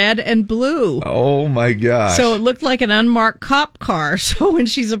to red and blue. Oh, my gosh. So it looked like an unmarked cop car. So when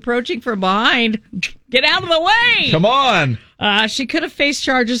she's approaching from behind, get out of the way! Come on! She could have faced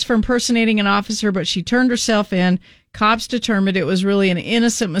charges for impersonating an officer, but she turned herself in. Cops determined it was really an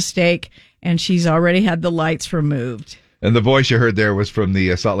innocent mistake, and she's already had the lights removed. And the voice you heard there was from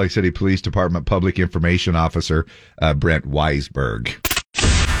the Salt Lake City Police Department Public Information Officer, Brent Weisberg.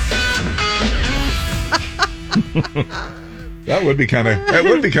 That would be kind of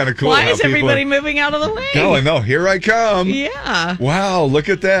cool. Why is everybody moving out of the way? No, I know. Here I come. Yeah. Wow, look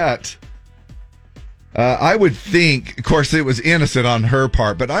at that. I would think, of course, it was innocent on her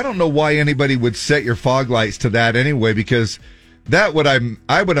part, but I don't know why anybody would set your fog lights to that anyway, because that would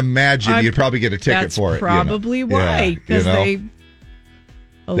I would imagine you'd probably get a ticket for it. That's probably why, because a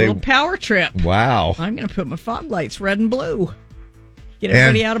little power trip. Wow. I'm going to put my fog lights red and blue. Get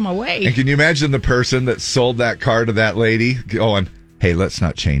everybody out of my way. And can you imagine the person that sold that car to that lady going, "Hey, let's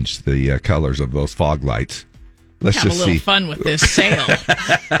not change the colors of those fog lights. Let's have just a little fun with this sale."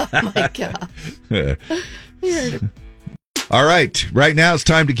 Oh my God. All right. Right now it's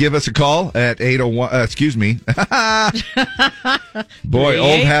time to give us a call at 801. Excuse me. Boy,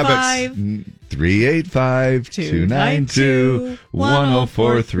 old habits.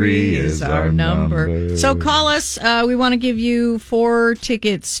 385-292-1043 is our number. So call us. We want to give you 4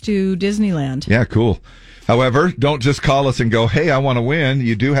 tickets to Disneyland. Yeah, cool. However, don't just call us and go, "Hey, I want to win."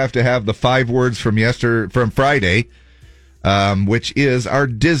 You do have to have the 5 words from Friday. which is our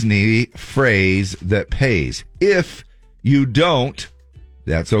Disney phrase that pays. If you don't,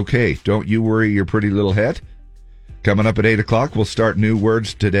 that's okay. Don't you worry your pretty little head. Coming up at 8 o'clock, we'll start new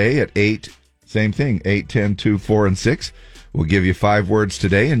words today at 8. Same thing, 8, 10, 2, 4, and 6. We'll give you 5 words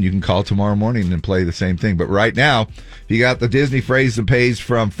today, and you can call tomorrow morning and play the same thing. But right now, if you got the Disney phrase that pays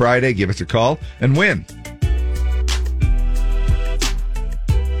from Friday, give us a call and win.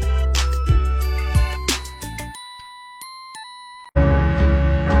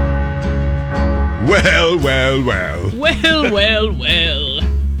 Well.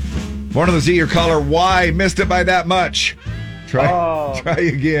 Morning the Z, your caller Y missed it by that much. Try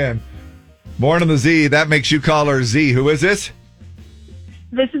again. Morning the Z, that makes you caller Z. Who is this?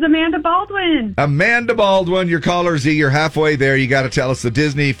 This is Amanda Baldwin. Amanda Baldwin, your caller Z. You're halfway there. You got to tell us the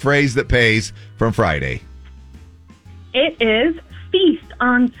Disney phrase that pays from Friday. It is feast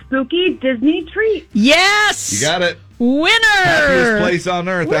on spooky Disney treats. Yes! You got it. Winner! Happiest place on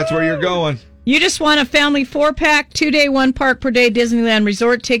earth. Woo! That's where you're going. You just won a family 4-pack, 2-day, 1-park-per-day Disneyland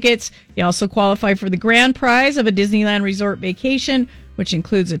Resort tickets. You also qualify for the grand prize of a Disneyland Resort vacation, which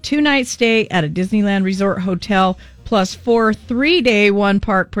includes a 2-night stay at a Disneyland Resort hotel, plus 4 3-day,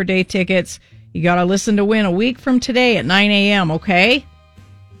 1-park-per-day tickets. You got to listen to win a week from today at 9 a.m., okay?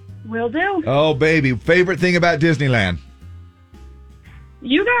 Will do. Oh, baby. Favorite thing about Disneyland?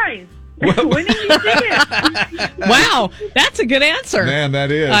 You guys. Winning these tickets. Wow, that's a good answer. Man, that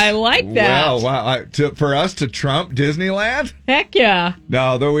is. I like that. Wow. For us to trump Disneyland? Heck yeah.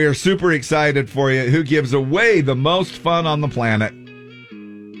 No, though we are super excited for you. Who gives away the most fun on the planet?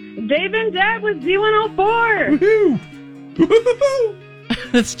 Dave and Dad with Z104.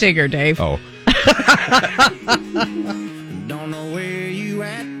 Woohoo! That's Tigger, Dave. Oh. Don't know where you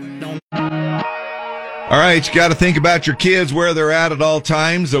at. All right, you got to think about your kids, where they're at all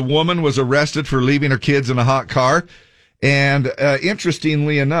times. A woman was arrested for leaving her kids in a hot car. And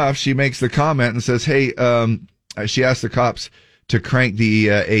interestingly enough, she makes the comment and says, hey, she asked the cops to crank the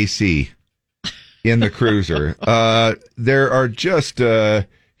AC in the cruiser. There are just,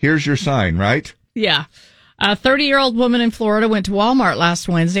 here's your sign, right? Yeah. A 30-year-old woman in Florida went to Walmart last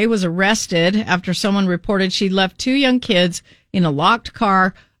Wednesday, was arrested after someone reported she'd left 2 young kids in a locked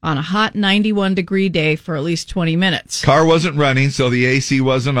car on a hot 91-degree day for at least 20 minutes. Car wasn't running, so the AC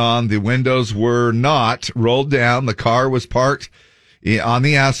wasn't on. The windows were not rolled down. The car was parked on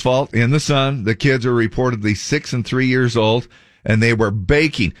the asphalt in the sun. The kids are reportedly 6 and 3 years old, and they were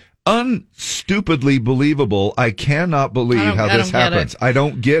baking. Unstupidly believable. I cannot believe how this happens. I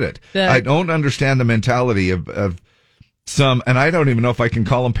don't get it. I don't understand the mentality of some, and I don't even know if I can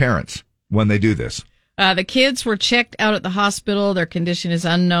call them parents when they do this. The kids were checked out at the hospital. Their condition is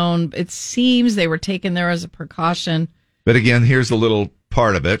unknown. It seems they were taken there as a precaution. But again, here's a little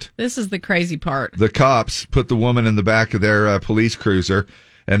part of it. This is the crazy part. The cops put the woman in the back of their police cruiser,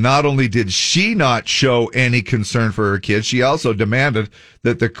 and not only did she not show any concern for her kids, she also demanded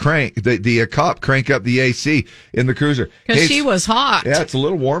that the cop crank up the AC in the cruiser. Because she was hot. Yeah, it's a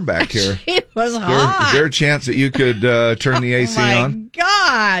little warm back here. She was hot. Is there a chance that you could turn the AC on? Oh, my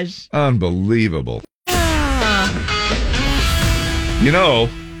gosh. Unbelievable. You know,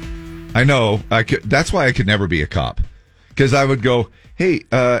 I know. That's why I could never be a cop. Because I would go, hey,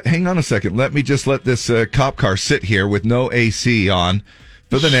 hang on a second. Let me just let this cop car sit here with no AC on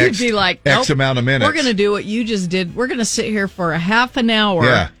for the next be like, X amount of minutes. We're going to do what you just did. We're going to sit here for a half an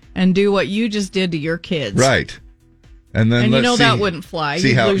hour and do what you just did to your kids. Right. And then let's see, that wouldn't fly.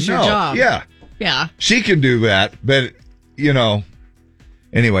 You'd lose your job. Yeah. Yeah. She can do that. But, you know,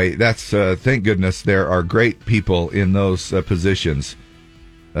 anyway, that's thank goodness there are great people in those positions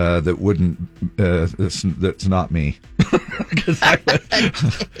that wouldn't. That's not me. Because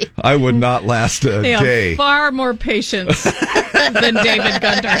I would not last a they day. Have far more patience than David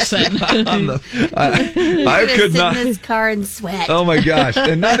Gunderson. I could not sit in this car and sweat. Oh my gosh!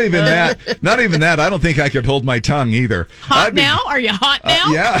 And not even that. Not even that. I don't think I could hold my tongue either. Hot now? Are you hot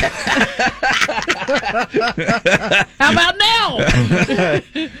now? Yeah. How about now?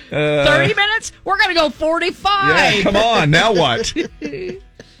 30 minutes? We're going to go 45. Yeah, come on. Now what?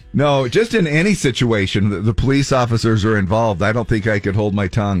 No, just in any situation, the police officers are involved. I don't think I could hold my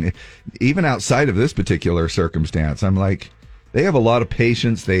tongue, even outside of this particular circumstance. I'm like, they have a lot of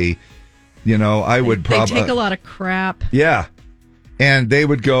patience. I would probably take a lot of crap. Yeah, and they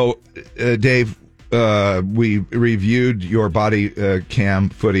would go, Dave. We reviewed your body cam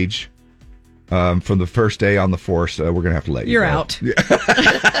footage from the first day on the force. We're gonna have to let you. You're go. out.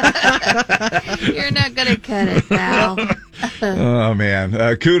 You're not gonna cut it now. Oh man!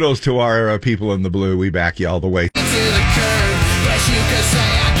 Kudos to our people in the blue. We back you all the way.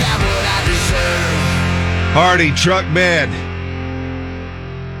 Hardy Truck Bed.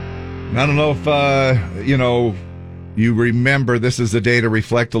 I don't know if, you remember, this is a day to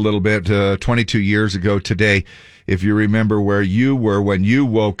reflect a little bit, 22 years ago today, if you remember where you were when you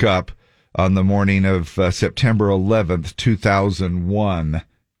woke up on the morning of September 11th, 2001.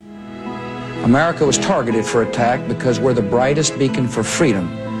 America was targeted for attack because we're the brightest beacon for freedom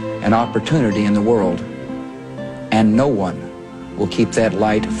and opportunity in the world. And no one will keep that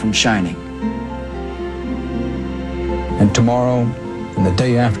light from shining. And tomorrow, and the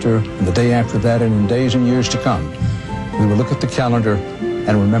day after, and the day after that, and in days and years to come, we will look at the calendar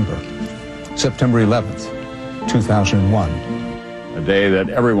and remember September 11th, 2001. A day that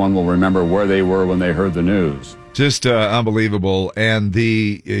everyone will remember where they were when they heard the news. Just unbelievable. And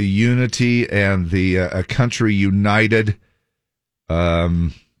the unity and the country united.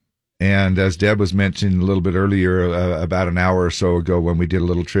 And as Deb was mentioning a little bit earlier, about an hour or so ago when we did a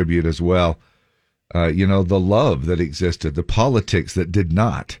little tribute as well, the love that existed, the politics that did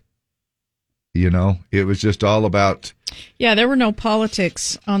not. It was just all about... Yeah, there were no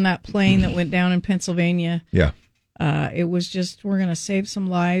politics on that plane that went down in Pennsylvania. Yeah. It was just, we're going to save some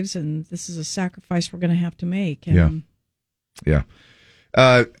lives, and this is a sacrifice we're going to have to make. And Yeah.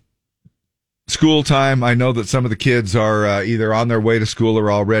 School time. I know that some of the kids are either on their way to school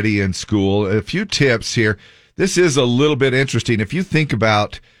or already in school. A few tips here. This is a little bit interesting. If you think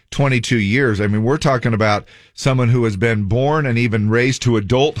about 22 years, I mean, we're talking about someone who has been born and even raised to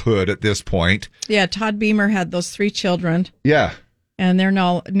adulthood at this point. Yeah, Todd Beamer had those 3 children. Yeah. And they're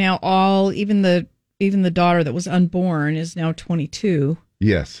now all, even the daughter that was unborn is now 22.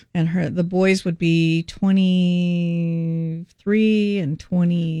 Yes. And the boys would be 23 and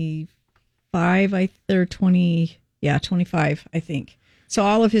 25. They're 25, I think. So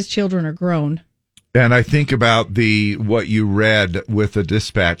all of his children are grown. And I think about what you read with the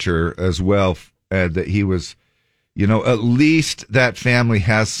dispatcher as well, that he was, at least that family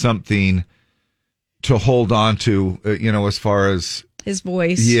has something to hold on to, as far as his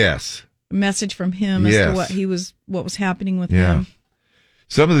voice. Yes. A message from him as to what was happening with him.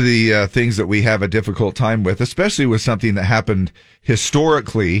 Some of the things that we have a difficult time with, especially with something that happened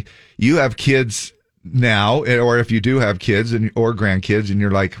historically. You have kids now, or if you do have kids or grandkids, and you're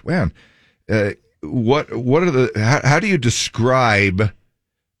like, man, what are how do you describe,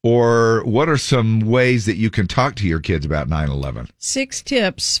 or what are some ways that you can talk to your kids about 9/11? 6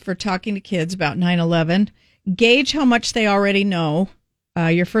 tips for talking to kids about 9/11. Gauge how much they already know.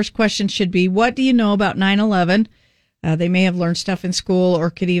 Your first question should be, what do you know about 9/11? They may have learned stuff in school,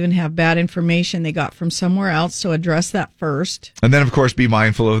 or could even have bad information they got from somewhere else, so address that first. And then, of course, be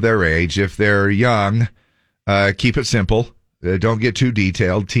mindful of their age. If they're young, keep it simple. Don't get too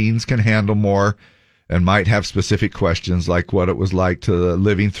detailed. Teens can handle more and might have specific questions like what it was like to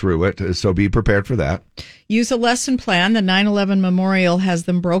living through it. So be prepared for that. Use a lesson plan. The 9/11 Memorial has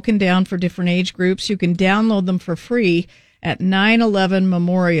them broken down for different age groups. You can download them for free at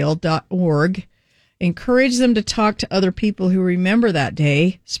 911memorial.org. Encourage them to talk to other people who remember that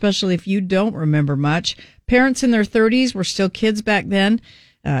day, especially if you don't remember much. Parents in their 30s were still kids back then.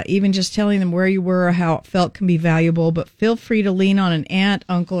 Even just telling them where you were or how it felt can be valuable, but feel free to lean on an aunt,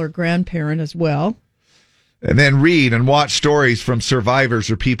 uncle, or grandparent as well. And then read and watch stories from survivors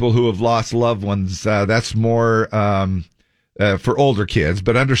or people who have lost loved ones. That's more for older kids,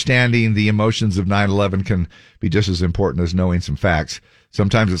 but understanding the emotions of 9/11 can be just as important as knowing some facts.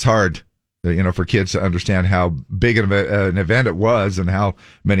 Sometimes it's hard, for kids to understand how big of an event it was and how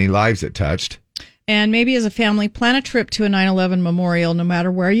many lives it touched. And maybe as a family, plan a trip to a 9/11 memorial. No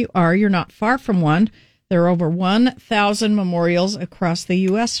matter where you are, you're not far from one. There are over 1,000 memorials across the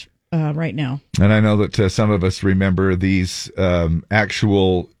U.S. Right now. And I know that some of us remember these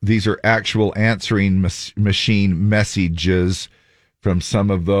these are actual answering machine messages from some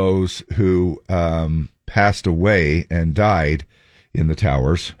of those who passed away and died in the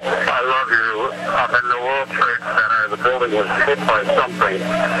towers. I love you. I'm in the World Trade Center. The building was hit by something.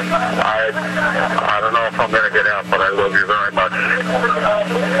 I don't know if I'm going to get out, but I love you very much.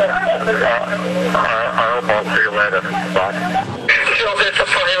 I hope I'll see you later. Bye. It's a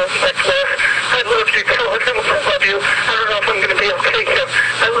funny I love you, too. I love you. I don't know if I'm going to be okay here.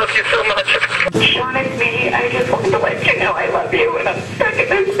 I love you so much. Sean, it's me. I just wanted to let you know I love you, and I'm stuck in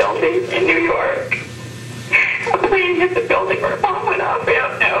this building in New York. A plane hit the building or a bomb went off. I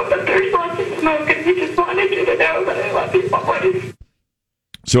don't know, but there's lots of smoke, and I just wanted you to know that I love you always.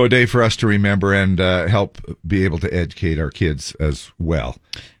 So a day for us to remember and help be able to educate our kids as well.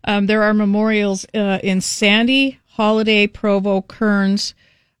 There are memorials in Sandy, Holiday, Provo, Kearns,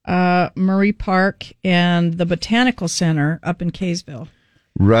 Murray Park, and the Botanical Center up in Kaysville.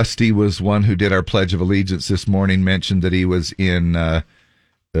 Rusty was one who did our Pledge of Allegiance this morning, mentioned that he was in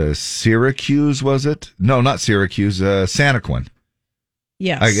Syracuse, was it? No, not Syracuse, Santaquin.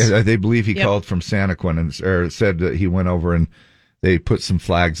 Yes. They believe he called from Santaquin or said that he went over and they put some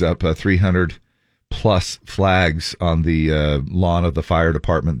flags up, 300 plus flags on the lawn of the fire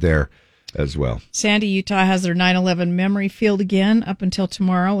department there as well. Sandy, Utah has their 9/11 memory field again up until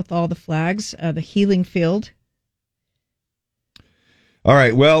tomorrow with all the flags, the healing field. All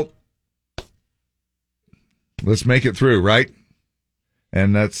right, well, let's make it through, right?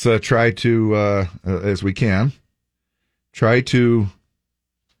 And let's try to, as we can, try to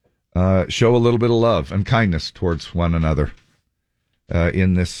show a little bit of love and kindness towards one another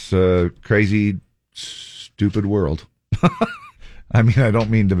in this crazy, stupid world. I mean, I don't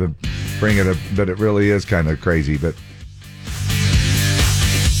mean to bring it up, but it really is kind of crazy. But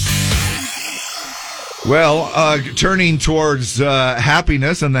well, turning towards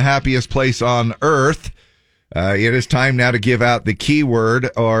happiness and the happiest place on earth, it is time now to give out the keyword,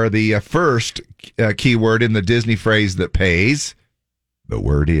 or the first keyword in the Disney phrase that pays. The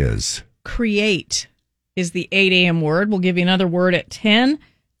word is create is the 8 a.m. word. We'll give you another word at 10,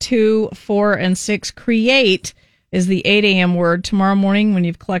 2, 4, and 6. Create is the 8 a.m. word. Tomorrow morning, when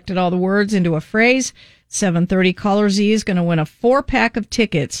you've collected all the words into a phrase, 7:30, Caller Z is going to win a 4-pack of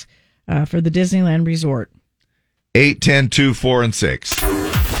tickets for the Disneyland Resort. 8, 10, 2, 4, and 6.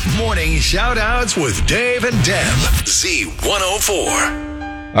 Morning shout-outs with Dave and Deb. Z104.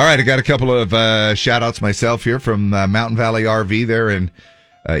 All right, I got a couple of shout-outs myself here from Mountain Valley RV there in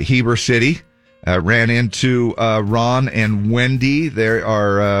Heber City. Ran into Ron and Wendy. They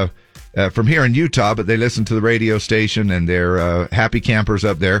are from here in Utah, but they listen to the radio station, and they're happy campers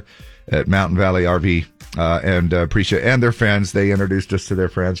up there at Mountain Valley RV, and appreciate, and their friends. They introduced us to their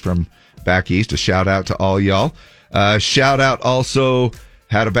friends from back east. A shout-out to all y'all. Shout-out also,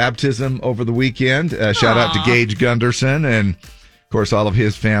 had a baptism over the weekend. Shout-out to Gage Gunderson, and of course, all of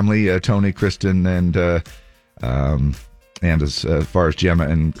his family, Tony, Kristen, and as far as Gemma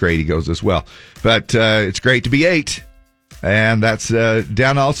and Grady goes as well. But it's great to be 8. And that's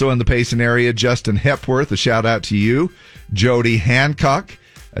down also in the Payson area. Justin Hepworth, a shout-out to you. Jody Hancock,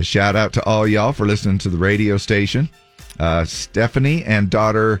 a shout-out to all y'all for listening to the radio station. Stephanie and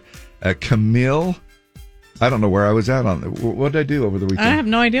daughter Camille. I don't know where I was at on. What did I do over the weekend? I have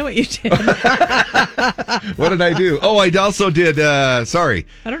no idea what you did. What did I do? Oh, I also did, sorry.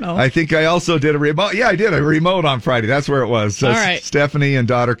 I don't know. I think I also did a remote. Yeah, I did a remote on Friday. That's where it was. All right. Stephanie and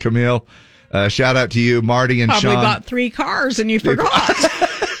daughter Camille. Shout out to you, Marty and Probably Sean. bought 3 cars and you forgot.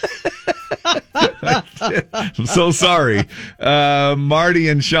 I'm so sorry. Marty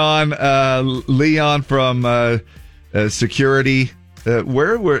and Sean, Leon from security.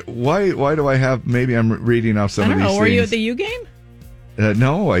 Why do I have, maybe I'm reading off some of these things. Were you at the U game?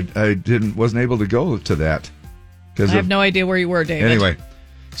 No, I wasn't able to go to that. I have no idea where you were, David. Anyway,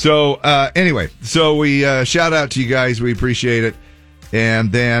 so we shout out to you guys. We appreciate it.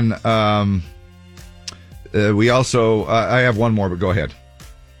 And then we also, I have one more, but go ahead.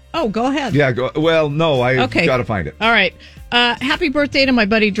 Oh, go ahead. Yeah, well, no, I got to find it. All right. Happy birthday to my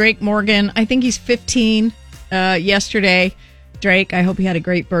buddy Drake Morgan. I think he's 15 yesterday. Drake, I hope you had a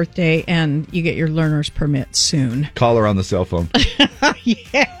great birthday and you get your learner's permit soon. Call her on the cell phone.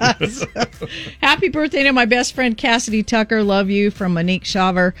 Yes. Happy birthday to my best friend Cassidy Tucker. Love you, from Monique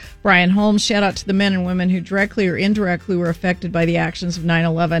Shaver. Brian Holmes, shout out to the men and women who directly or indirectly were affected by the actions of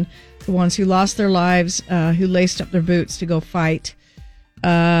 9/11. The ones who lost their lives, who laced up their boots to go fight.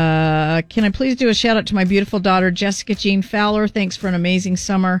 Can I please do a shout out to my beautiful daughter, Jessica Jean Fowler? Thanks for an amazing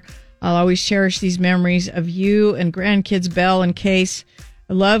summer. I'll always cherish these memories of you and grandkids Belle and Case.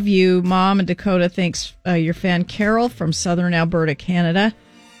 I love you, Mom and Dakota. Thanks, your fan Carol from Southern Alberta, Canada.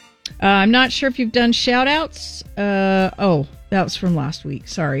 I'm not sure if you've done shout-outs. That was from last week.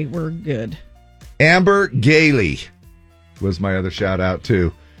 Sorry, we're good. Amber Gailey was my other shout-out,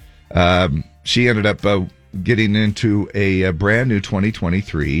 too. She ended up getting into a brand new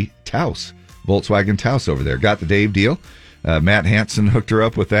 2023 Taos, Volkswagen Taos over there. Got the Dave deal. Matt Hansen hooked her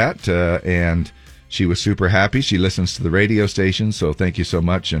up with that, and she was super happy. She listens to the radio station, so thank you so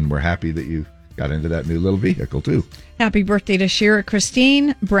much, and we're happy that you got into that new little vehicle, too. Happy birthday to Shira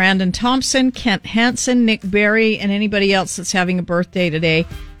Christine, Brandon Thompson, Kent Hansen, Nick Berry, and anybody else that's having a birthday today.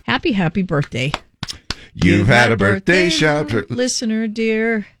 Happy birthday. You've had a birthday shout. Listener,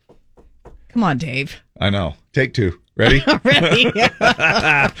 dear. Come on, Dave. I know. Take 2. Ready? Ready.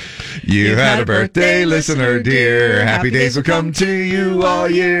 You had a birthday, listener dear. Happy days will come to you all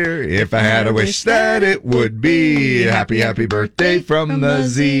year. If I had a wish that it would be happy birthday from the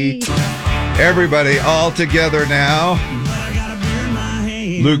Z. Everybody all together now.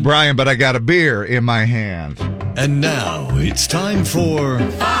 Luke Bryan, but I got a beer in my hand. And now it's time for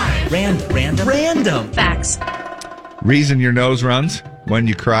Random facts. Reason your nose runs when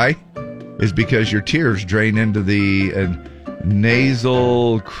you cry is because your tears drain into the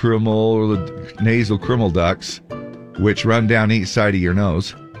nasal criminal ducts, which run down each side of your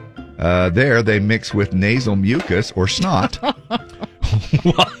nose. There, they mix with nasal mucus or snot,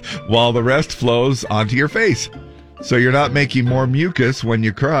 while the rest flows onto your face. So you're not making more mucus when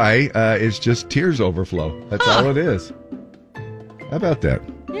you cry. It's just tears overflow. That's all it is. How about that?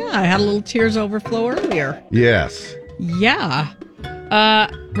 Yeah, I had a little tears overflow earlier. Yes. Yeah.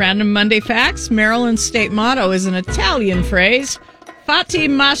 Random Monday facts. Maryland's state motto is an Italian phrase, Fatti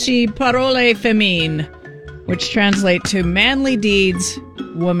maschi parole femmine, which translate to manly deeds,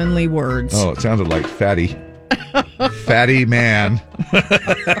 womanly words. Oh, it sounded like fatty. Fatty man.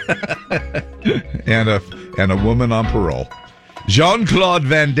 and a woman on parole. Jean-Claude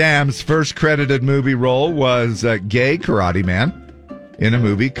Van Damme's first credited movie role was gay karate man in a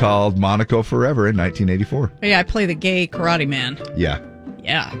movie called Monaco Forever in 1984. Yeah, I play the gay karate man. Yeah.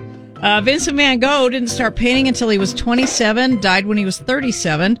 Yeah. Vincent van Gogh didn't start painting until he was 27, died when he was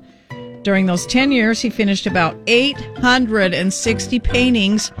 37. During those 10 years, he finished about 860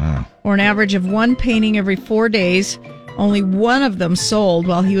 paintings, or an average of one painting every 4 days. Only one of them sold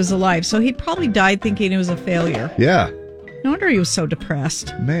while he was alive, so he probably died thinking it was a failure. Yeah. No wonder he was so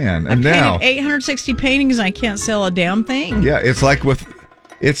depressed. Man, I and now painted 860 paintings and I can't sell a damn thing. Yeah, it's like with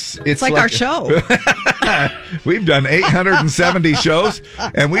it's like our show. We've done 870 shows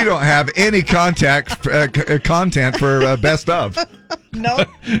and we don't have any content for best of. No.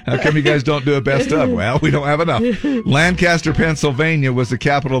 How come you guys don't do a best of? Well, we don't have enough. Lancaster, Pennsylvania was the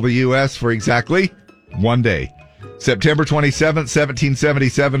capital of the U.S. for exactly one day. September 27th,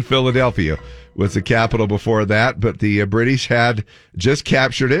 1777, Philadelphia was the capital before that, but the British had just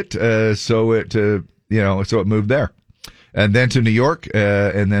captured it, so it moved there. And then to New York,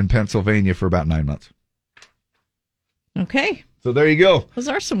 and then Pennsylvania for about 9 months. Okay. So there you go. Those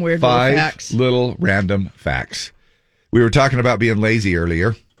are some weird little facts. 5 little random facts. We were talking about being lazy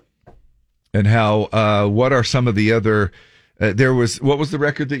earlier and how, what are some of the other, what was the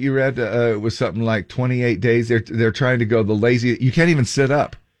record that you read? It was something like 28 days. They're trying to go the lazy. You can't even sit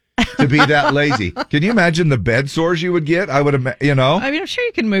up to be that lazy. Can you imagine the bed sores you would get? I would, I mean, I'm sure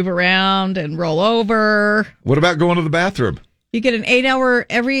you can move around and roll over. What about going to the bathroom? You get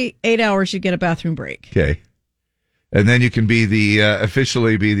every 8 hours you get a bathroom break. Okay. And then you can be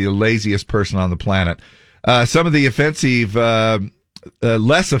officially be the laziest person on the planet. Some of the offensive,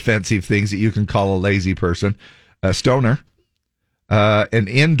 less offensive things that you can call a lazy person, a stoner, an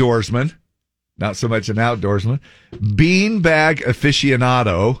indoorsman, not so much an outdoorsman, beanbag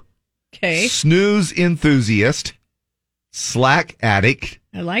aficionado, okay, snooze enthusiast, slack addict.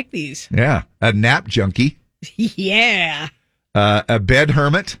 I like these. Yeah. A nap junkie. Yeah. A bed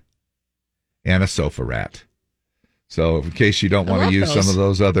hermit, and a sofa rat. So in case you don't want to use some of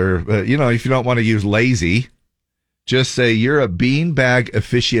those other, if you don't want to use lazy, just say you're a beanbag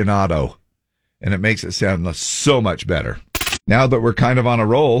aficionado, and it makes it sound so much better. Now that we're kind of on a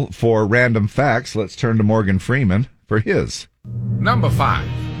roll for random facts, let's turn to Morgan Freeman for his. Number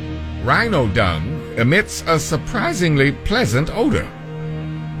 5. Rhino dung emits a surprisingly pleasant odor.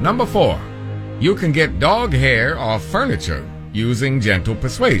 Number 4. You can get dog hair off furniture using gentle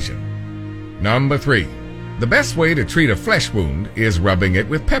persuasion. Number 3. The best way to treat a flesh wound is rubbing it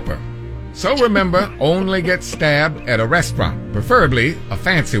with pepper. So remember, only get stabbed at a restaurant, preferably a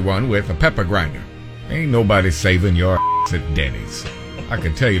fancy one with a pepper grinder. Ain't nobody saving your ass at Denny's. I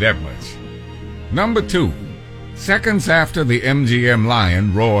can tell you that much. Number 2. Seconds after the MGM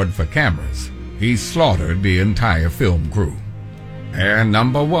lion roared for cameras, he slaughtered the entire film crew. And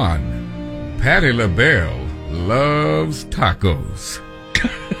number 1. Patti LaBelle loves tacos.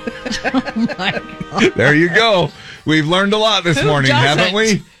 Oh my God. There you go. We've learned a lot this morning, haven't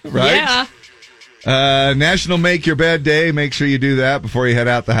we? Right? Yeah. National Make Your Bed Day. Make sure you do that before you head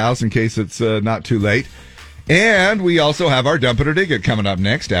out the house in case it's not too late. And we also have our Dump It or Dig It coming up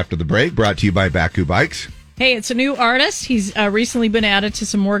next after the break, brought to you by Baku Bikes. Hey, it's a new artist. He's recently been added to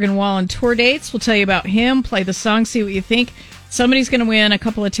some Morgan Wallen tour dates. We'll tell you about him, play the song, see what you think. Somebody's going to win a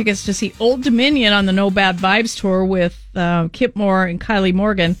couple of tickets to see Old Dominion on the No Bad Vibes tour with Kip Moore and Kylie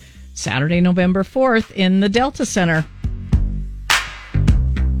Morgan, Saturday, November 4th in the Delta Center.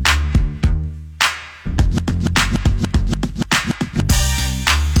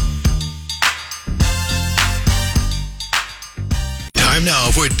 Time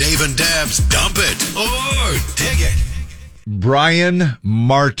now for Dave and Dab's Dump It or Dig It. Brian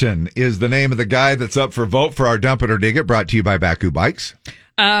Martin is the name of the guy that's up for vote for our Dump It or Dig It, brought to you by Baku Bikes.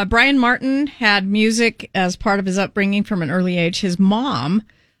 Brian Martin had music as part of his upbringing from an early age. His mom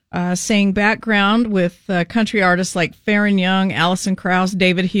sang background with country artists like Farron Young, Alison Krauss,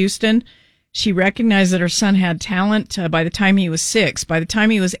 David Houston. She recognized that her son had talent by the time he was 6. By the time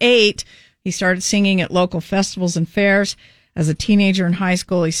he was 8, he started singing at local festivals and fairs. As a teenager in high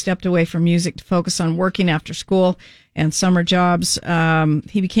school, he stepped away from music to focus on working after school and summer jobs.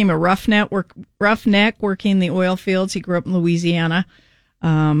 He became a roughneck working the oil fields. He grew up in Louisiana.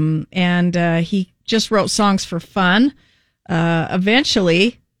 And he just wrote songs for fun.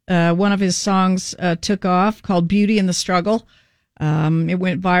 Eventually, one of his songs took off called Beauty in the Struggle. It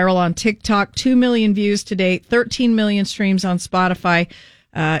went viral on TikTok, 2 million views to date, 13 million streams on Spotify.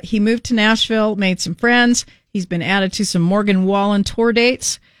 He moved to Nashville, made some friends. He's been added to some Morgan Wallen tour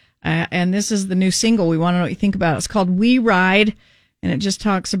dates. And this is the new single. We want to know what you think about it. It's called We Ride, and it just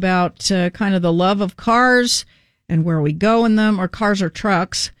talks about kind of the love of cars and where we go in them, or cars or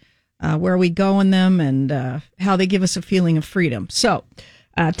trucks, where we go in them, and how they give us a feeling of freedom. So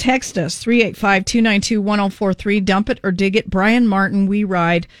text us, 385-292-1043. Dump it or dig it. Brian Martin, We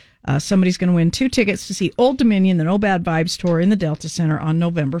Ride. Somebody's going to win 2 tickets to see Old Dominion, the No Bad Vibes tour in the Delta Center on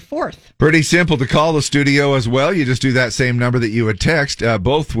November 4th. Pretty simple to call the studio as well. You just do that same number that you would text.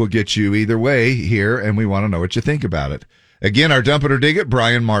 Both will get you either way here, and we want to know what you think about it. Again, our Dump It or Dig It,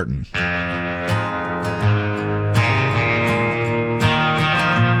 Brian Martin.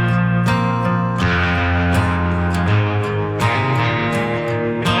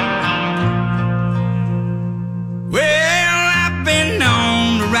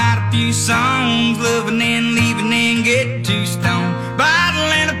 Songs, loving and leaving and get too stoned.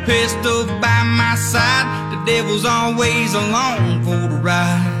 Bottle and a pistol by my side. The devil's always along for the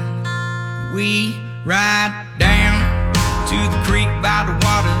ride. We ride down to the creek by the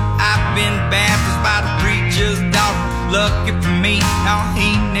water. I've been baptized by the preacher's daughter. Lucky for me, no,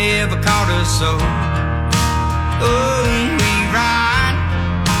 he never caught us so. Oh, we ride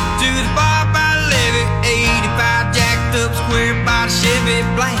to the bar by the levee, 85 jacked up square by the Chevy,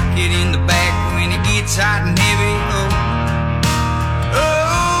 blanket in the back when it gets hot and heavy.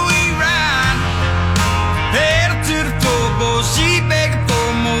 Oh, we ride, pedal to the floorboard, she begging for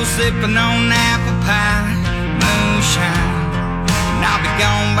more, sipping on apple pie, moonshine, and I'll be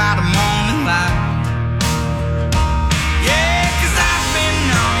gone by the morning light. Yeah, 'cause I've been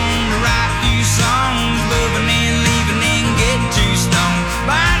known to write a few songs, loving and leaving and getting too stoned.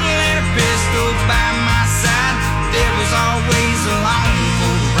 Bottle and a pistol by my side, devil's always along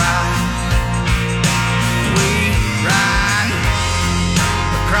for the ride. We ride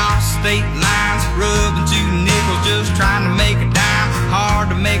across state lines, rubbing 2 nickels, just trying to make a dime. Hard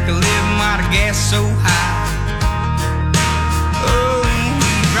to make a living while the gas is so high. Oh,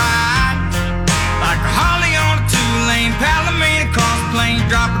 we ride like a Harley on a 2-lane Palomino cross plane,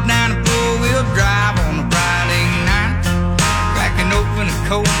 drop it down the 4-wheel drive on a Friday night, cracking open a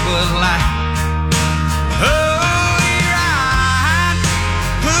cold Bud Light. Oh, we ride,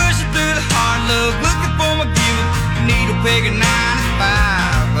 pushing through the hard luck, looking for my giver, needle peg at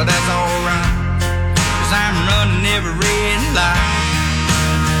 95, but that's alright, 'cause I'm running every red light.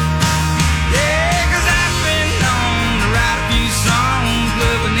 Yeah, 'cause I've been known to write a few songs,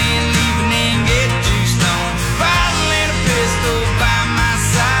 loving and leaving and get too stoned. Bottle and a pistol by my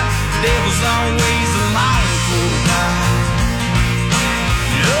side, devil's always along for the ride.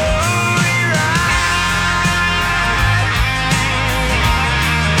 Oh, we ride.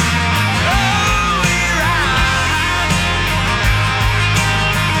 Oh, we ride.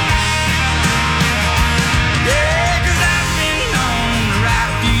 Yeah, 'cause I've been known to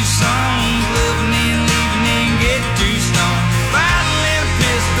write a few songs, loving and leaving and get too stoned. Bottle and a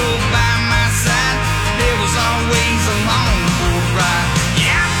pistol by my side, devil's always along for the ride.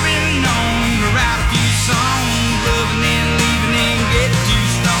 Yeah, I've been known to write a few songs, loving and leaving and get too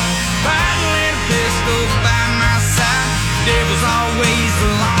stoned. Bottle and a pistol by my side, devil's always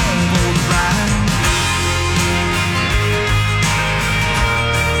along for the ride.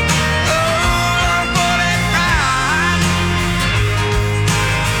 Oh, for that ride,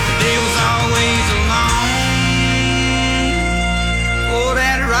 the devil's always along for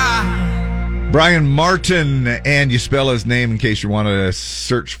that ride. Brian Martin, and you spell his name in case you want to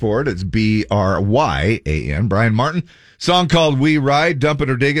search for it. It's Bryan. Brian Martin. Song called We Ride. Dump it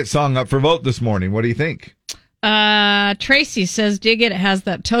or dig it. Song up for vote this morning. What do you think? Tracy says, dig it. It has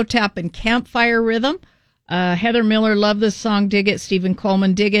that toe tap and campfire rhythm. Heather Miller, love this song. Dig it. Stephen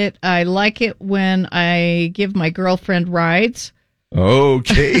Coleman, dig it. I like it when I give my girlfriend rides.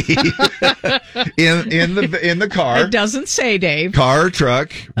 Okay. in the car. It doesn't say, Dave. Car,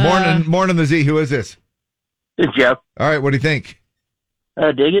 truck. Morning, the Z. Who is this? It's Jeff. All right. What do you think?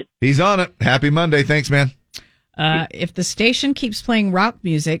 Dig it. He's on it. Happy Monday. Thanks, man. If the station keeps playing rock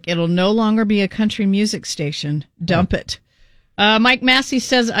music, it'll no longer be a country music station. Dump it. Mike Massey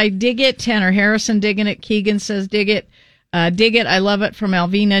says, I dig it. Tanner Harrison digging it. Keegan says, dig it. Dig it. I love it from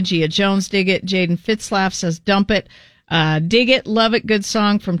Alvina. Gia Jones, dig it. Jaden Fitzlaff says, dump it. Dig it. Love it. Good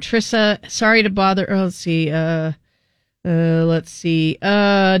song from Trissa. Sorry to bother. Oh, let's see.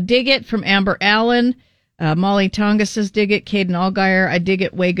 Dig it from Amber Allen. Molly Tonga says, dig it. Caden Allgaier, I dig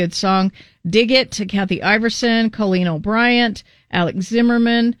it. Way good song. Dig it to Kathy Iverson. Colleen O'Brien. Alex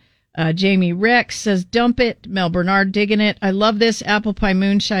Zimmerman. Jamie Rex says, dump it. Mel Bernard, digging it. I love this. Apple Pie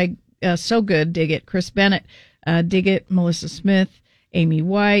Moonshine, so good. Dig it. Chris Bennett, dig it. Melissa Smith. Amy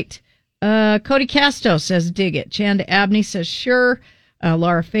White. Cody Casto says, dig it. Chanda Abney says, sure.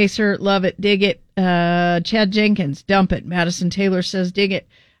 Laura Facer, love it. Dig it. Chad Jenkins, dump it. Madison Taylor says, dig it.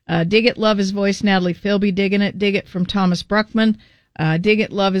 Dig it, love his voice. Natalie Philby, digging it. Dig it from Thomas Bruckman. Dig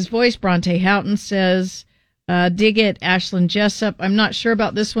it, love his voice. Bronte Houghton says, dig it. Ashlyn Jessup, I'm not sure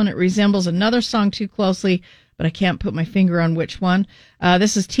about this one. It resembles another song too closely, but I can't put my finger on which one.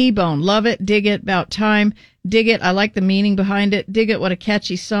 This is T-Bone. Love it. Dig it. About time. Dig it. I like the meaning behind it. Dig it. What a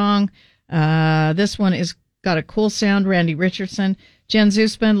catchy song. This one is got a cool sound. Randy Richardson. Jen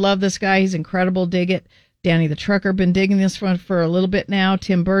Zusman, love this guy. He's incredible. Dig it. Danny the Trucker, been digging this one for a little bit now.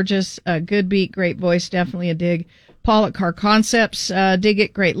 Tim Burgess, good beat, great voice, definitely a dig. Paul at Car Concepts, dig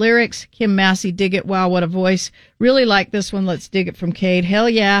it, great lyrics. Kim Massey, dig it, wow, what a voice. Really like this one, let's dig it from Cade. Hell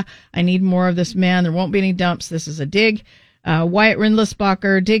yeah, I need more of this man. There won't be any dumps, this is a dig. Wyatt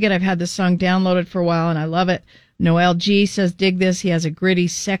Rindlisbacher, dig it, I've had this song downloaded for a while and I love it. Noel G says, dig this, he has a gritty,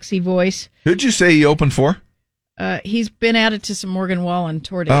 sexy voice. Who'd you say he opened for? He's been added to some Morgan Wallen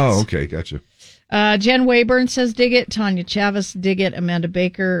tour dates. Oh, okay, gotcha. Jen Wayburn says, dig it. Tanya Chavez, dig it. Amanda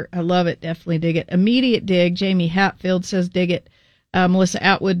Baker, I love it. Definitely dig it. Immediate dig. Jamie Hatfield says, dig it. Melissa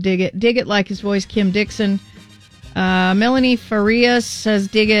Atwood, dig it. Dig it like his voice. Kim Dixon. Melanie Farias says,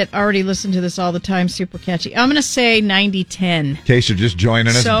 dig it. Already listen to this all the time. Super catchy. I'm going to say 90-10. In case you're just joining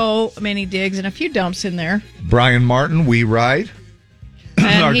us. So many digs and a few dumps in there. Brian Martin, We Ride.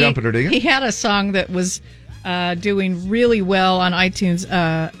 Our dump it or dig it. He had a song that was doing really well on iTunes.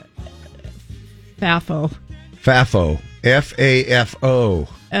 Fafo. F-A-F-O.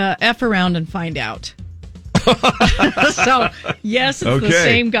 F around and find out. So, yes, it's the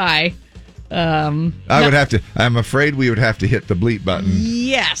same guy. I'm afraid we would have to hit the bleep button.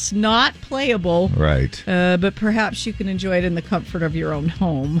 Yes, not playable. Right. But perhaps you can enjoy it in the comfort of your own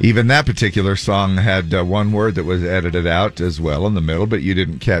home. Even that particular song had one word that was edited out as well in the middle, but you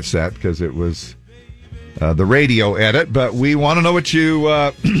didn't catch that because it was the radio edit. But we want to know what you...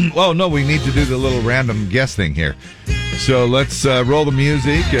 oh, no, we need to do the little random guess thing here. So let's roll the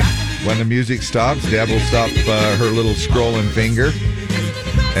music. And when the music stops, Deb will stop her little scrolling finger.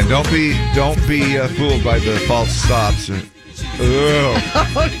 And don't be fooled by the false stops.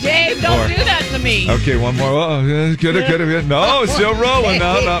 Oh, Dave, don't do that to me. Okay, one more. Oh, could have. No, it's still rolling.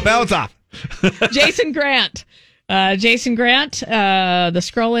 No, now it's off. Jason Grant. The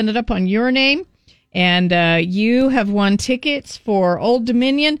scroll ended up on your name. And you have won tickets for Old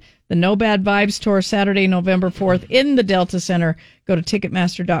Dominion, the No Bad Vibes Tour, Saturday, November 4th in the Delta Center. Go to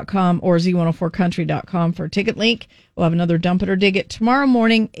Ticketmaster.com or Z104Country.com for a ticket link. We'll have another Dump It or Dig It tomorrow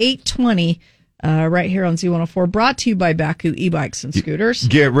morning, 8:20, right here on Z104, brought to you by Baku e-bikes and scooters.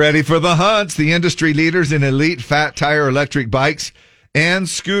 Get ready for the hunts. The industry leaders in elite fat tire electric bikes and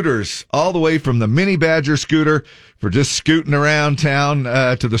scooters, all the way from the Mini Badger scooter for just scooting around town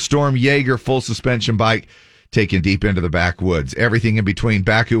to the Storm Jaeger full suspension bike taken deep into the backwoods. Everything in between.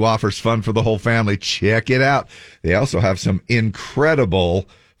 Baku offers fun for the whole family. Check it out. They also have some incredible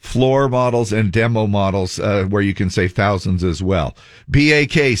floor models and demo models where you can save thousands as well.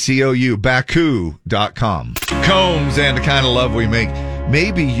 BAKCOU, Baku.com. Combs and the kind of love we make.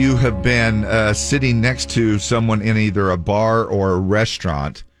 Maybe you have been sitting next to someone in either a bar or a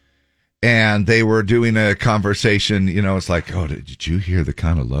restaurant, and they were doing a conversation. You know, it's like, oh, did you hear the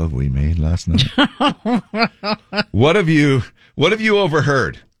kind of love we made last night? What have you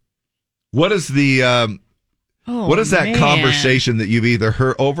overheard? What is the what is that conversation that you've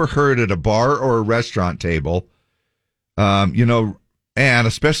either overheard at a bar or a restaurant table? You know, and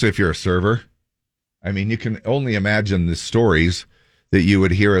especially if you're a server, I mean, you can only imagine the stories that you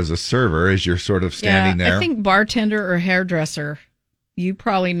would hear as a server as you're sort of standing there. I think bartender or hairdresser, you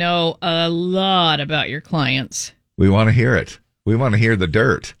probably know a lot about your clients. We want to hear it. We want to hear the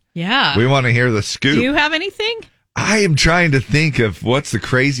dirt. Yeah. We want to hear the scoop. Do you have anything? I am trying to think of what's the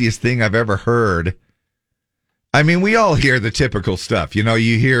craziest thing I've ever heard. I mean, we all hear the typical stuff. You know,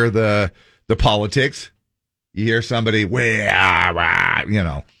 you hear the politics. You hear somebody, we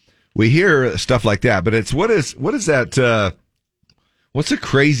hear stuff like that, but it's, what is that, what's the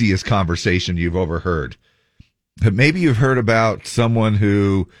craziest conversation you've overheard? Maybe you've heard about someone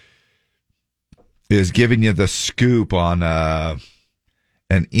who is giving you the scoop on an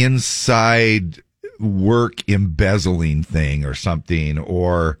inside work embezzling thing or something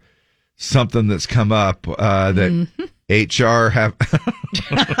that's come up that HR have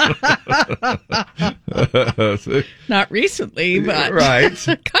Not recently, but right,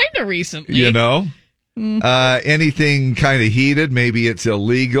 kind of recently. You know, anything kind of heated. Maybe it's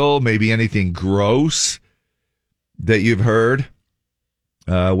illegal. Maybe anything gross that you've heard.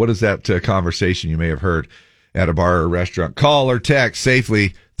 What is that conversation you may have heard at a bar or restaurant? Call or text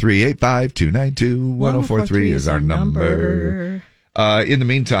safely. 385-292-1043 is our number. In the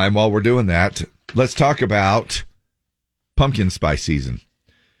meantime, while we're doing that, let's talk about pumpkin spice season.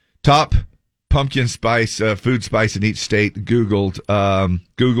 Top pumpkin spice, food spice in each state. Google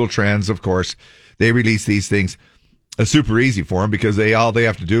Trends, of course. They release these things. Super easy for them because all they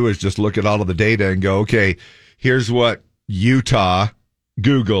have to do is just look at all of the data and go, okay, here's what Utah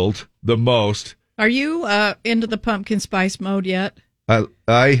Googled the most. Are you into the pumpkin spice mode yet?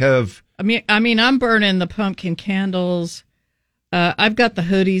 I have. I mean, I'm burning the pumpkin candles. I've got the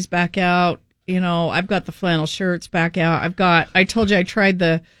hoodies back out. I've got the flannel shirts back out. I told you I tried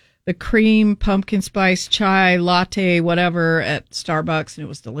the cream pumpkin spice chai latte, whatever, at Starbucks, and it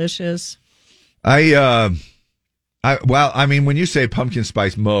was delicious. When you say pumpkin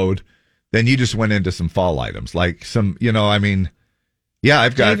spice mode, then you just went into some fall items, like some,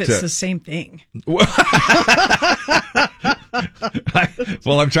 I've got. Dave, it's the same thing.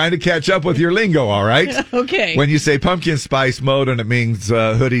 Well, I'm trying to catch up with your lingo, all right? Okay. When you say pumpkin spice mode and it means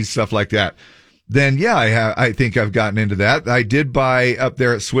hoodies, stuff like that, then I think I've gotten into that. I did buy up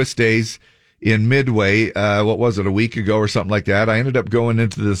there at Swiss Days in Midway, what was it, a week ago or something like that. I ended up going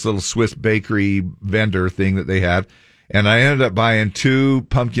into this little Swiss bakery vendor thing that they had, and I ended up buying 2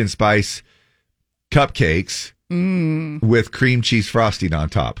 pumpkin spice cupcakes with cream cheese frosting on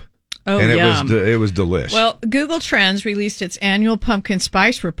top. Oh, and yum. it was delicious. Well, Google Trends released its annual pumpkin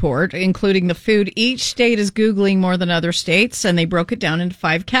spice report, including the food each state is Googling more than other states, and they broke it down into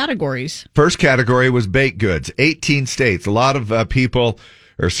 5 categories. First category was baked goods. 18 states. A lot of people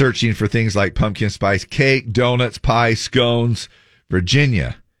are searching for things like pumpkin spice cake, donuts, pie, scones.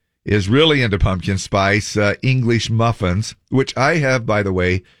 Virginia is really into pumpkin spice English muffins, which I have, by the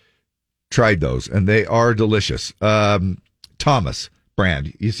way, tried those, and they are delicious. Thomas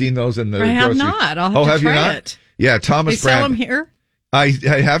brand. You seen those in the grocery? I have not. I'll have to try it. Yeah, Thomas they brand. Sell them here? I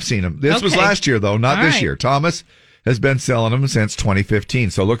have seen them. This was last year, though, not this year. Thomas has been selling them since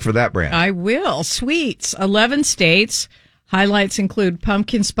 2015, so look for that brand. I will. Sweets. 11 states. Highlights include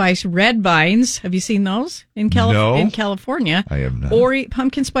pumpkin spice red vines. Have you seen those in California? I have not.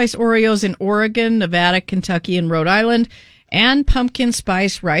 Pumpkin spice Oreos in Oregon, Nevada, Kentucky, and Rhode Island. And pumpkin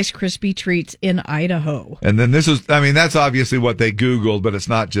spice Rice Krispie treats in Idaho. And then that's obviously what they Googled, but it's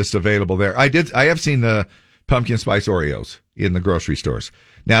not just available there. I have seen the pumpkin spice Oreos in the grocery stores.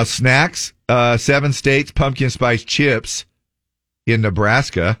 Now, snacks, 7 states, pumpkin spice chips in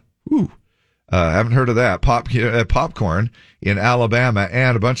Nebraska. Ooh, haven't heard of that. Popcorn in Alabama,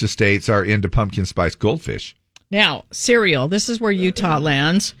 and a bunch of states are into pumpkin spice goldfish. Now, cereal. This is where Utah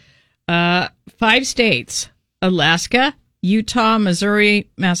lands. 5 states, Alaska, Utah, Missouri,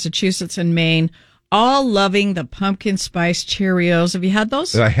 Massachusetts, and Maine, all loving the pumpkin spice Cheerios. Have you had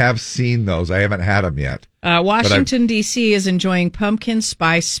those? I have seen those. I haven't had them yet. Washington, D.C. is enjoying pumpkin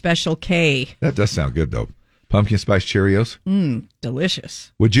spice Special K. That does sound good, though. Pumpkin spice Cheerios?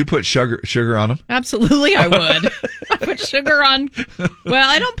 Delicious. Would you put sugar on them? Absolutely, I would. I put sugar on... Well,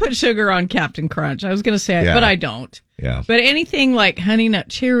 I don't put sugar on Captain Crunch. I was going to say, but I don't. Yeah. But anything like Honey Nut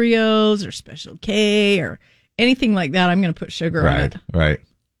Cheerios or Special K or... anything like that, I'm going to put sugar on it. Right.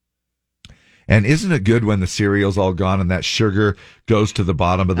 And isn't it good when the cereal's all gone and that sugar goes to the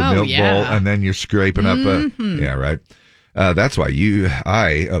bottom of the milk bowl and then you're scraping up yeah, right. That's why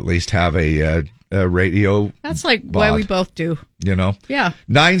I at least have a radio. That's like bot, why we both do. Yeah.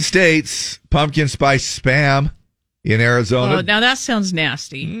 9 states, pumpkin spice Spam in Arizona. Oh, now that sounds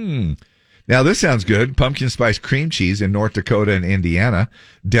nasty. Now this sounds good. Pumpkin spice cream cheese in North Dakota and Indiana.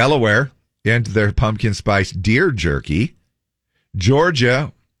 Delaware into their pumpkin spice deer jerky.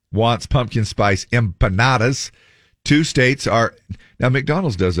 Georgia wants pumpkin spice empanadas. 2 states are... Now,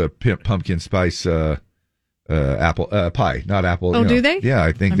 McDonald's does a pumpkin spice apple pie, not apple. Oh, do they? Yeah,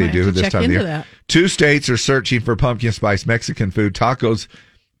 I think they do this time of year. That. 2 states are searching for pumpkin spice Mexican food. Tacos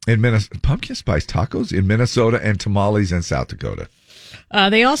in Minnesota. Pumpkin spice tacos in Minnesota and tamales in South Dakota.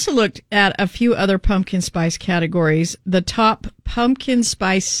 They also looked at a few other pumpkin spice categories. The top pumpkin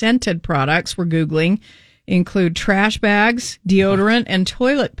spice scented products we're Googling include trash bags, deodorant, and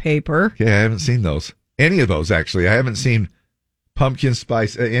toilet paper. Yeah, I haven't seen those. Any of those, actually. I haven't seen pumpkin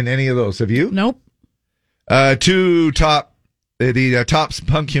spice in any of those. Have you? Nope. Two top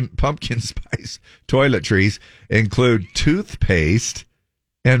pumpkin spice toiletries include toothpaste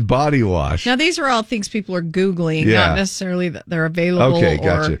and body wash. Now, these are all things people are Googling, Yeah. not necessarily that they're available. Okay,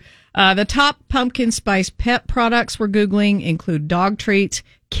 gotcha. The top pumpkin spice pet products we're Googling include dog treats,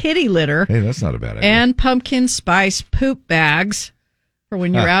 kitty litter, Hey, that's not a bad idea. and pumpkin spice poop bags for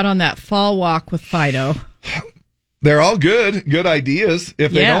when you're out on that fall walk with Fido. They're all good ideas.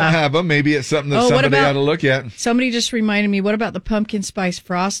 If they Yeah. don't have them, maybe it's something that Oh, what somebody about- ought to look at. Somebody just reminded me, what about the pumpkin spice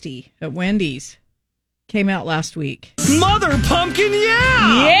frosty at Wendy's? Came out last week. Mother pumpkin,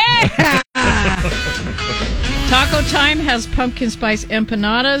 yeah! Yeah! Taco Time has pumpkin spice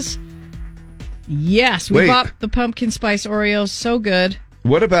empanadas. Yes, we Wait. bought the pumpkin spice Oreos. So good.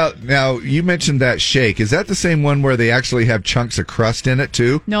 What about, now, you mentioned that shake. Is that the same one where they actually have chunks of crust in it,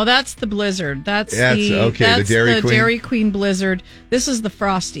 too? No, that's the Blizzard. That's the Dairy Queen? Dairy Queen Blizzard. This is the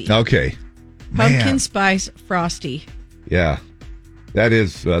Frosty. Okay. Pumpkin Man. spice Frosty. Yeah. That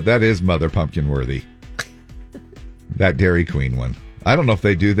is Mother Pumpkin worthy. That Dairy Queen one. I don't know if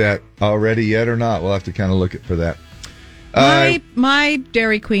they do that already yet or not. We'll have to kind of look for that. My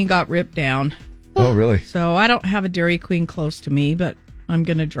Dairy Queen got ripped down. Oh, really? So I don't have a Dairy Queen close to me, but I'm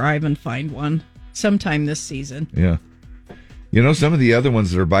going to drive and find one sometime this season. Yeah. You know, some of the other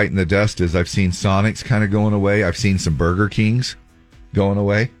ones that are biting the dust is I've seen Sonic's kind of going away. I've seen some Burger Kings going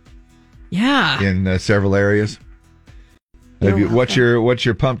away Yeah. in several areas. What's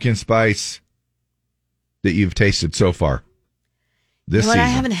your pumpkin spice that you've tasted so far this But season? I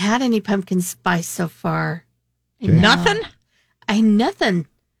haven't had any pumpkin spice so far. Okay. Nothing? Nothing.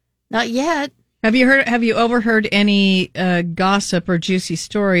 Not yet. Have you overheard any gossip or juicy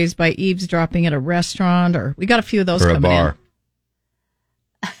stories by eavesdropping at a restaurant, or we got a few of those or a coming bar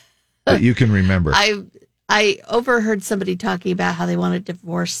that you can remember? I overheard somebody talking about how they want to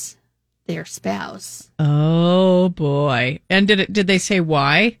divorce their spouse. in? Oh boy! And did they say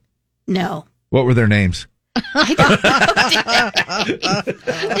why? No. What were their names? They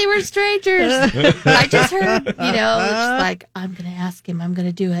were strangers. I just heard, it's like, I'm going to ask him. I'm going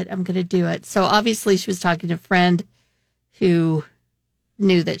to do it. I'm going to do it. So obviously she was talking to a friend who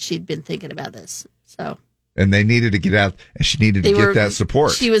knew that she'd been thinking about this. So. And they needed to get out, and she needed to get that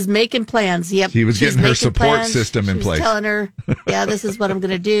support. She was making plans. Yep. She was getting her support system in She was place. telling her, yeah, this is what I'm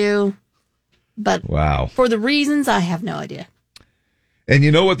going to do. But Wow. for the reasons, I have no idea. And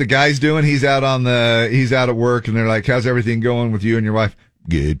you know what the guy's doing? He's out at work, and they're like, "How's everything going with you and your wife?"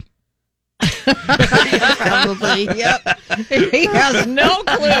 Good. Probably. Yep. He has no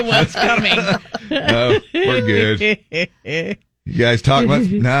clue what's coming. No, we're good. You guys talk much?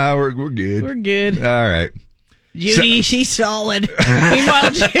 No, we're good. We're good. All right. Judy, she's solid.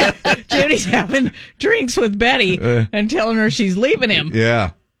 Meanwhile, Judy's having drinks with Betty and telling her she's leaving him.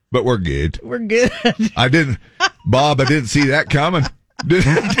 Yeah, but we're good. We're good. I didn't see that coming.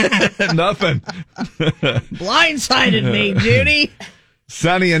 Nothing. Blindsided me, Judy.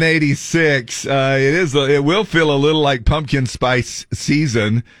 Sunny and 86. It will feel a little like pumpkin spice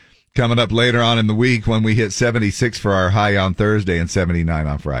season coming up later on in the week when we hit 76 for our high on Thursday and 79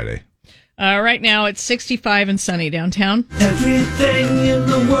 on Friday. Right now it's 65 and sunny downtown. Everything in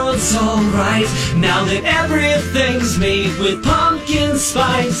the world's alright now that everything's made with pumpkin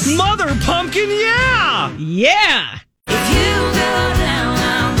spice. Mother pumpkin, yeah! Yeah!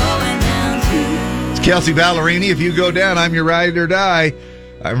 It's Kelsey Ballerini. If you go down, I'm your ride or die.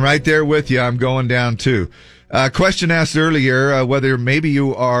 I'm right there with you. I'm going down too. Question asked earlier whether maybe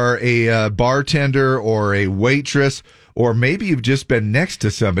you are a bartender or a waitress, or maybe you've just been next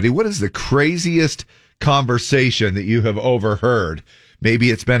to somebody. What is the craziest conversation that you have overheard? Maybe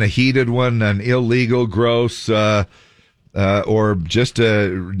it's been a heated one, an illegal, gross, or just a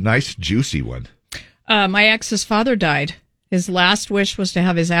nice, juicy one. My ex's father died. His last wish was to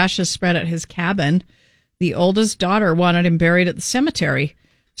have his ashes spread at his cabin. The oldest daughter wanted him buried at the cemetery.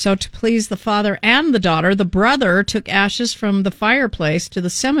 So to please the father and the daughter, the brother took ashes from the fireplace to the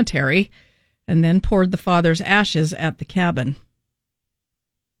cemetery and then poured the father's ashes at the cabin.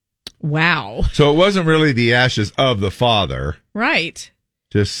 Wow. So it wasn't really the ashes of the father. Right.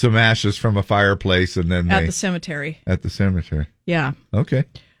 Just some ashes from a fireplace and then At the cemetery. At the cemetery. Yeah. Okay.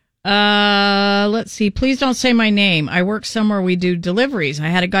 Let's see. Please don't say my name. I work somewhere we do deliveries. I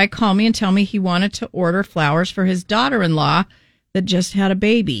had a guy call me and tell me he wanted to order flowers for his daughter-in-law that just had a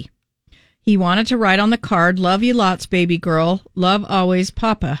baby. He wanted to write on the card, "Love you lots, baby girl. Love always,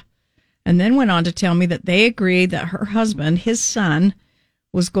 Papa." And then went on to tell me that they agreed that her husband, his son,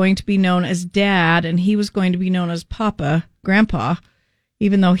 was going to be known as Dad, and he was going to be known as Papa, Grandpa,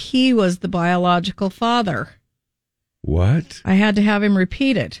 even though he was the biological father. What? I had to have him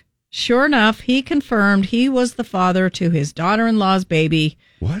repeat it. Sure enough, he confirmed he was the father to his daughter-in-law's baby.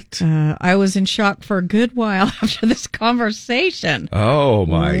 What? I was in shock for a good while after this conversation. Oh,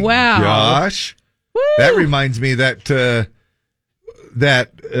 my gosh. Woo! That reminds me that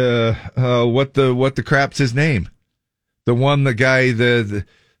what the crap's his name? The one, the guy, the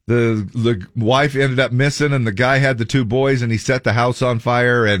wife ended up missing, and the guy had the 2 boys, and he set the house on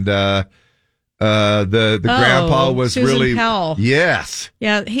fire, and the grandpa was Susan really Powell. Yes.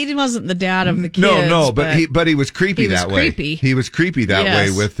 Yeah, he wasn't the dad of the kids. No, but he was creepy that way. Creepy. He was creepy that Yes. way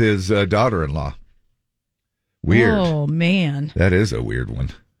with his daughter-in-law. Weird. Oh man, that is a weird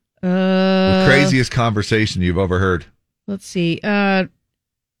one. The craziest conversation you've overheard. Let's see. Went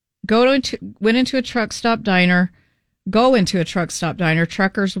into a truck stop diner. Go into a truck stop diner.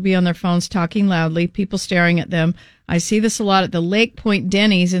 Truckers will be on their phones talking loudly, people staring at them. I see this a lot at the Lake Point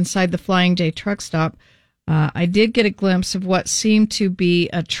Denny's inside the Flying J truck stop. I did get a glimpse of what seemed to be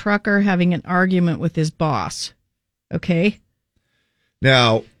a trucker having an argument with his boss. Okay.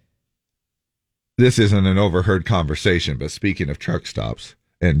 Now, this isn't an overheard conversation, but speaking of truck stops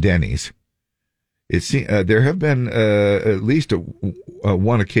and Denny's, there have been at least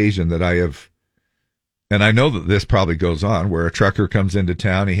one occasion that I have, and I know that this probably goes on, where a trucker comes into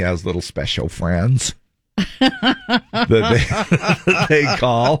town. He has little special friends that they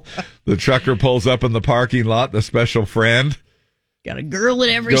call. The trucker pulls up in the parking lot. The special friend got a girl in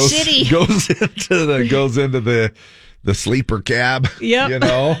every city. Goes into the sleeper cab. Yep. You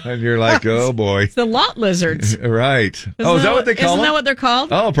know, and you're like, oh boy, it's the lot lizards. Right. Is that what they call them? Isn't that what they're called?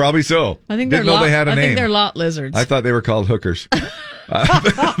 Oh, probably so. I think Didn't know they had a name. I think they're lot lizards. I thought they were called hookers.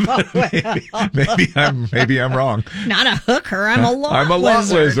 Maybe I'm wrong. Not a hooker. I'm a lot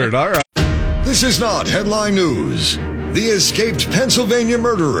lizard. All right. This is not headline news. The escaped Pennsylvania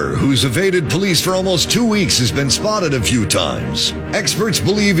murderer who's evaded police for almost 2 weeks has been spotted a few times. Experts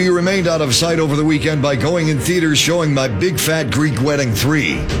believe he remained out of sight over the weekend by going in theaters showing My Big Fat Greek Wedding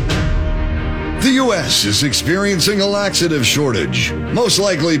 3. The U.S. is experiencing a laxative shortage, most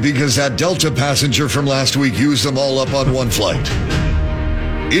likely because that Delta passenger from last week used them all up on one flight.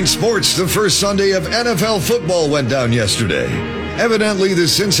 In sports, the first Sunday of NFL football went down yesterday. Evidently, the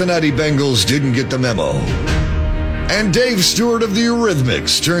Cincinnati Bengals didn't get the memo. And Dave Stewart of the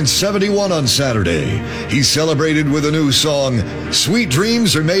Eurythmics turned 71 on Saturday. He celebrated with a new song, Sweet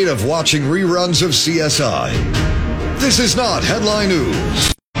Dreams Are Made of Watching Reruns of CSI. This is not headline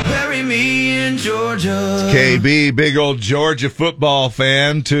news. Bury me in Georgia. KB, big old Georgia football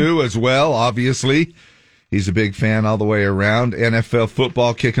fan, too, as well, obviously. He's a big fan all the way around. NFL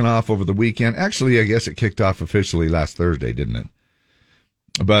football kicking off over the weekend. Actually, I guess it kicked off officially last Thursday, didn't it?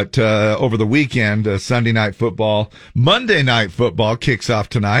 But over the weekend, Sunday night football, Monday night football kicks off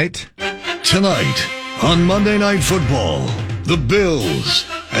tonight. Tonight, on Monday Night Football, the Bills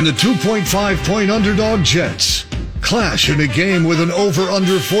and the 2.5-point underdog Jets clash in a game with an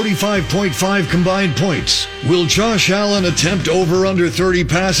over-under 45.5 combined points. Will Josh Allen attempt over-under 30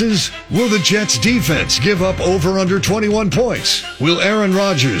 passes? Will the Jets defense give up over-under 21 points? Will Aaron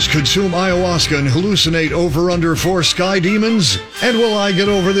Rodgers consume ayahuasca and hallucinate over-under 4 sky demons? And will I get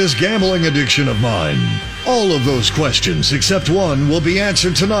over this gambling addiction of mine? All of those questions, except one, will be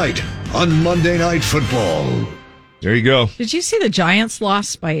answered tonight on Monday Night Football. There you go. Did you see the Giants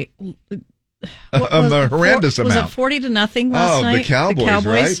lost by... a horrendous amount. Was it 40-0 last night? The Cowboys,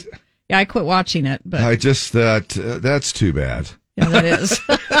 right? Yeah, I quit watching it. But I just thought, that's too bad. Yeah, that is.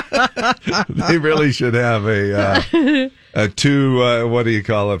 They really should have a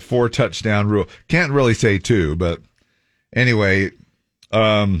 4 touchdown rule. Can't really say 2, but anyway,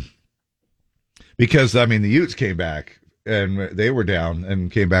 because, I mean, the Utes came back and they were down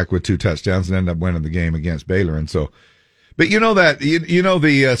and came back with 2 touchdowns and ended up winning the game against Baylor. And so, but you know that, you know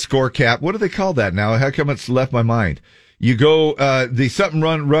the score cap, what do they call that now? How come it's left my mind? You go, the something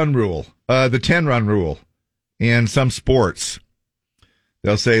run rule, the 10-run rule in some sports.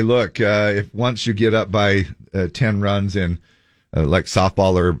 They'll say, look, if once you get up by 10 runs in like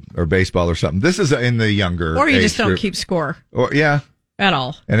softball or baseball or something, this is in the younger or you age just don't group. keep score. Or yeah. At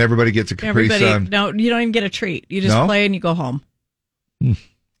all. And everybody gets a Capri Sun. No, you don't even get a treat. You just play and you go home.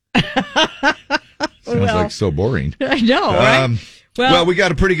 Sounds like so boring. I know, right? Well, we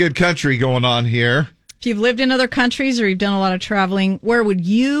got a pretty good country going on here. If you've lived in other countries or you've done a lot of traveling, where would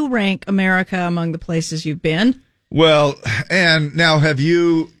you rank America among the places you've been? Well, and now have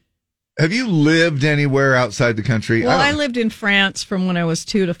you Have you lived anywhere outside the country? Well, I lived in France from when I was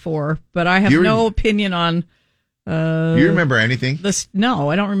 2 to 4, but I have no opinion on. You remember anything?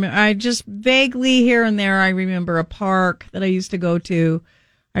 No, I don't remember. I just vaguely here and there. I remember a park that I used to go to.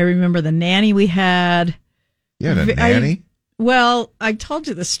 I remember the nanny we had. You had a nanny? I told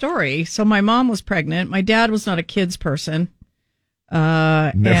you the story. So my mom was pregnant. My dad was not a kids person.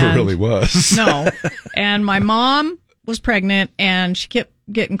 Never really was. No. And my mom was pregnant, and she kept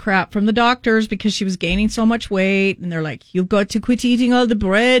getting crap from the doctors because she was gaining so much weight. And they're like, you've got to quit eating all the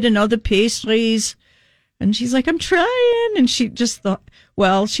bread and all the pastries. And she's like, I'm trying. And she just thought,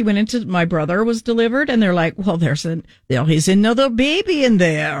 she went into, my brother was delivered, and they're like, well, there is another baby in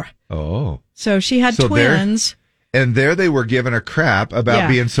there. Oh. So she had twins. And there they were giving her crap about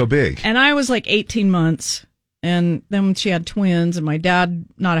being so big. And I was like 18 months. And then she had twins, and my dad,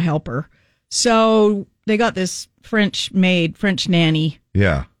 not a helper. So they got this French nanny.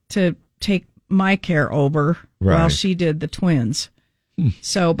 Yeah. To take my care over while she did the twins.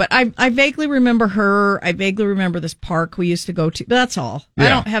 So, but I vaguely remember her. I vaguely remember this park we used to go to. But that's all. Yeah. I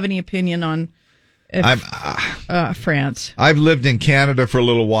don't have any opinion on France. I've lived in Canada for a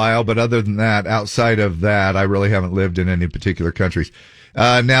little while, but other than that, outside of that, I really haven't lived in any particular countries.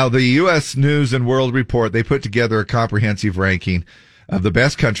 Now, the U.S. News and World Report, they put together a comprehensive ranking of the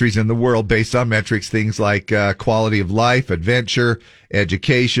best countries in the world based on metrics, things like quality of life, adventure,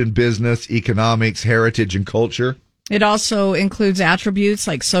 education, business, economics, heritage, and culture. It also includes attributes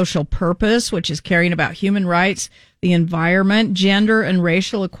like social purpose, which is caring about human rights, the environment, gender and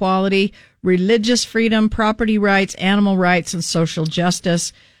racial equality, religious freedom, property rights, animal rights, and social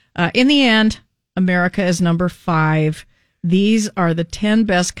justice. In the end, America is number 5. These are the 10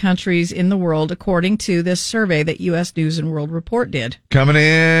 best countries in the world, according to this survey that U.S. News and World Report did. Coming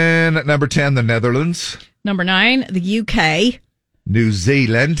in at number 10, the Netherlands. Number 9, the UK. New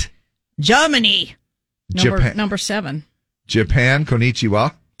Zealand. Germany. Japan. Number 7. Japan,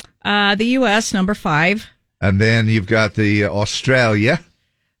 konnichiwa. The U.S., number 5. And then you've got the Australia.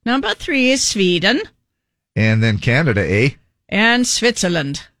 Number 3 is Sweden. And then Canada, And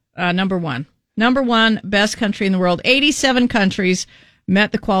Switzerland, number 1. Number 1, best country in the world. 87 countries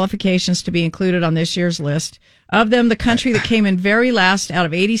met the qualifications to be included on this year's list. Of them, the country that came in very last out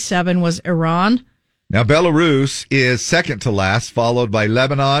of 87 was Iran. Now, Belarus is second to last, followed by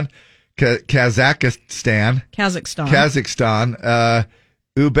Lebanon, Kazakhstan,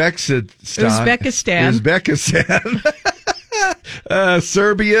 Uzbekistan,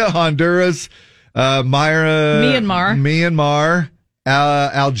 Serbia, Honduras, Myanmar,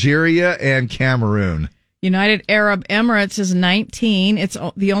 Algeria, and Cameroon. United Arab Emirates is 19. It's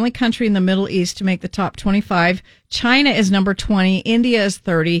the only country in the Middle East to make the top 25. China is number 20. India is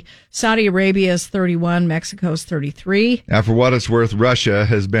 30. Saudi Arabia is 31. Mexico is 33. Now, for what it's worth, Russia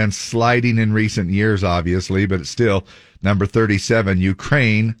has been sliding in recent years, obviously, but it's still number 37.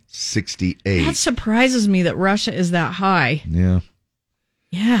 Ukraine, 68. That surprises me that Russia is that high. Yeah.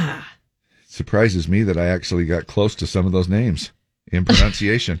 Yeah. It surprises me that I actually got close to some of those names in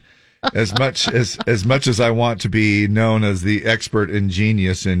pronunciation. As much as I want to be known as the expert and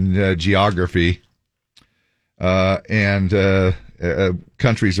genius in geography and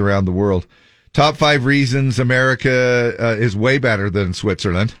countries around the world. Top 5 reasons America is way better than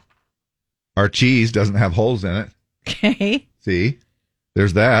Switzerland. Our cheese doesn't have holes in it. Okay. See?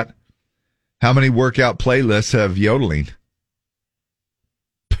 There's that. How many workout playlists have yodeling?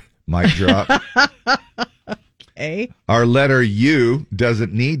 Mic drop. Okay. Our letter U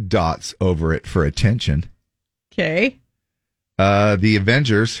doesn't need dots over it for attention. Okay. The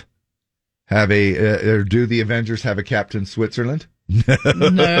Avengers have do the Avengers have a Captain Switzerland?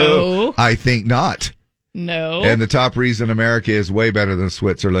 No. I think not. No. And the top reason America is way better than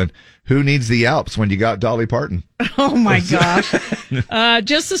Switzerland. Who needs the Alps when you got Dolly Parton? Oh, my gosh.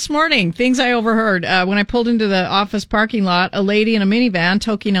 Just this morning, things I overheard. When I pulled into the office parking lot, a lady in a minivan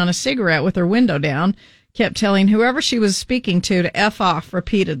toking on a cigarette with her window down kept telling whoever she was speaking to F off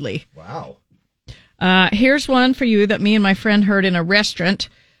repeatedly. Wow. Here's one for you that me and my friend heard in a restaurant.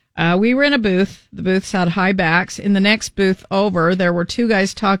 We were in a booth. The booths had high backs. In the next booth over, there were 2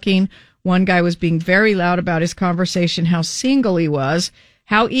 guys talking. One guy was being very loud about his conversation, how single he was,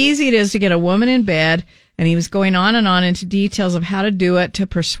 how easy it is to get a woman in bed, and he was going on and on into details of how to do it to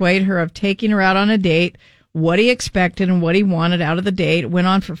persuade her of taking her out on a date, what he expected and what he wanted out of the date. It went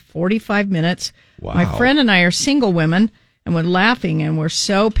on for 45 minutes. Wow. My friend and I are single women and were laughing and were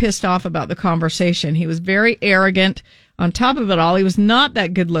so pissed off about the conversation. He was very arrogant. On top of it all, he was not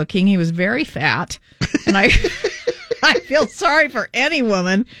that good looking. He was very fat. And I feel sorry for any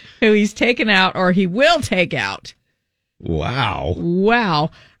woman who he's taken out or he will take out. Wow.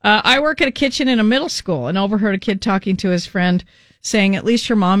 Wow. I work at a kitchen in a middle school and overheard a kid talking to his friend saying, at least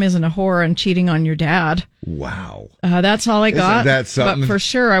your mom isn't a whore and cheating on your dad. Wow. That's all I got. Isn't that something? But for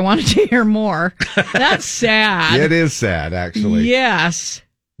sure, I wanted to hear more. That's sad. It is sad, actually. Yes.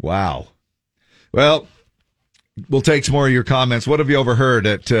 Wow. Well, we'll take some more of your comments. What have you overheard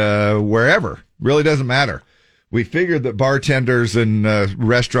at wherever? Really doesn't matter. We figured that bartenders and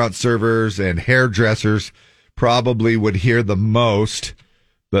restaurant servers and hairdressers probably would hear the most,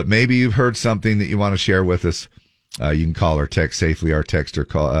 but maybe you've heard something that you want to share with us. You can call or text safely. Our text or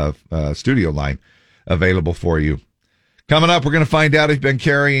call studio line available for you. Coming up, we're going to find out if you've been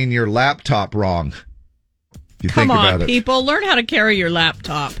carrying your laptop wrong. You Come think on, about it. people. Learn how to carry your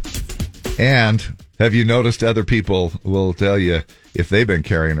laptop. And have you noticed other people will tell you if they've been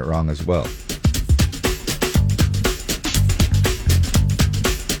carrying it wrong as well?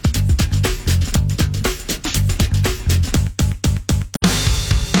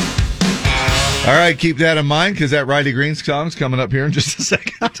 All right, keep that in mind because that Riley Green song's coming up here in just a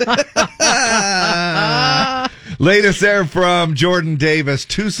second. Latest there from Jordan Davis,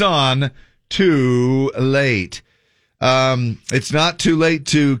 Tucson, too late. It's not too late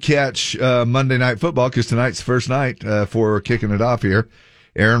to catch Monday Night Football because tonight's the first night for kicking it off here.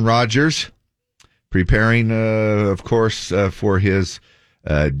 Aaron Rodgers preparing, of course, for his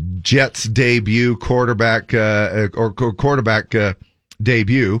Jets debut quarterback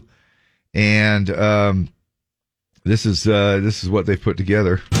debut. And this is what they've put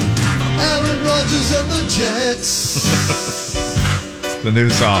together. Aaron Rodgers and the Jets. The new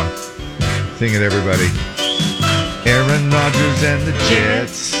song. Sing it, everybody. Aaron Rodgers and the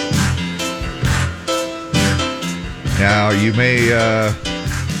Jets. Now you may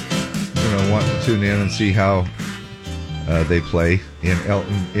want to tune in and see how they play in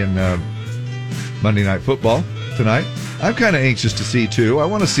Monday Night Football tonight. I'm kind of anxious to see, too. I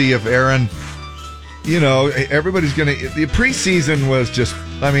want to see if Aaron, everybody's going to... The preseason was just...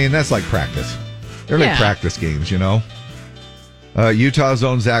 that's like practice. They're like practice games, Utah's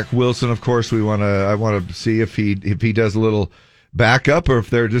own Zach Wilson, of course, I want to see if he does a little backup or if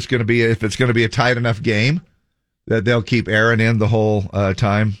they're just going to be... If it's going to be a tight enough game that they'll keep Aaron in the whole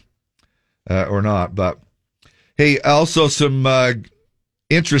time or not. But, hey, also some...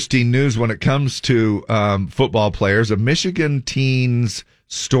 interesting news when it comes to football players. A Michigan teen's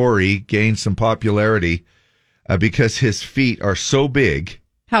story gained some popularity because his feet are so big.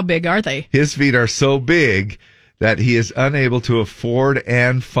 How big are they? His feet are so big that he is unable to afford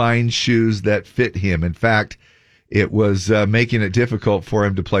and find shoes that fit him. In fact, it was making it difficult for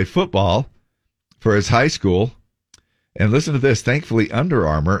him to play football for his high school. And listen to this. Thankfully, Under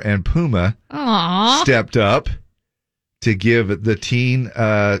Armour and Puma stepped up to give the teen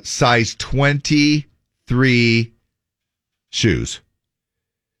size 23 shoes.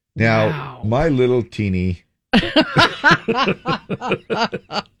 Now, my little teeny...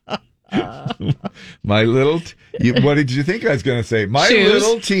 what did you think I was going to say? My shoes,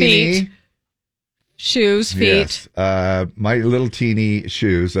 little teeny... feet. Shoes, feet. Yes. My little teeny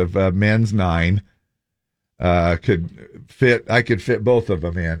shoes of men's 9 could fit... I could fit both of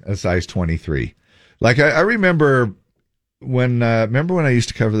them in a size 23. Like, I remember... remember when I used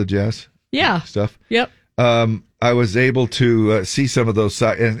to cover the Jazz? Yeah. Stuff? Yep. I was able to see some of those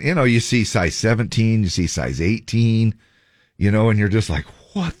and you see size 17, you see size 18, and you're just like,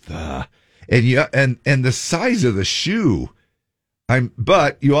 what the? And the size of the shoe.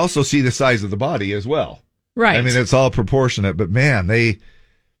 But you also see the size of the body as well. Right. It's all proportionate, but man, they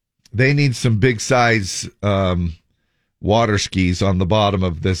need some big size water skis on the bottom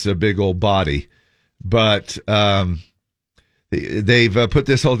of this big old body. But they've put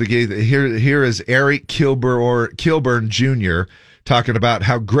this whole together. Here is Eric Kilburn Jr. talking about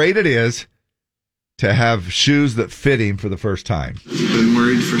how great it is to have shoes that fit him for the first time. I've been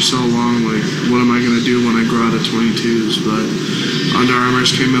worried for so long, like, what am I going to do when I grow out of 22s? But Under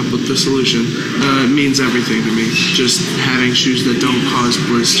Armour's came up with the solution. It means everything to me. Just having shoes that don't cause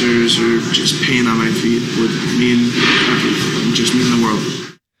blisters or just pain on my feet would mean everything. It would just mean the world.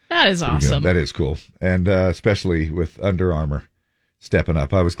 That is awesome. That is cool. And especially with Under Armour stepping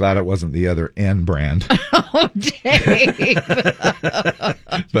up. I was glad it wasn't the other N brand. Oh, Dave.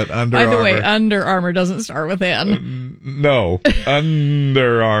 But Under By the Armour. way, Under Armour doesn't start with N. No,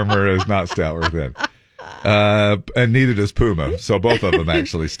 Under Armour is not start with N. And neither does Puma. So both of them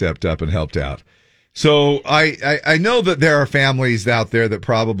actually stepped up and helped out. So I know that there are families out there that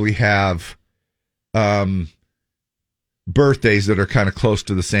probably have birthdays that are kind of close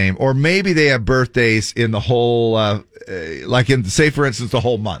to the same, or maybe they have birthdays in the whole, like in, say for instance, the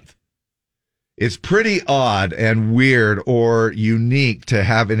whole month. It's pretty odd and weird or unique to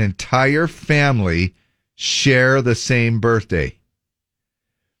have an entire family share the same birthday.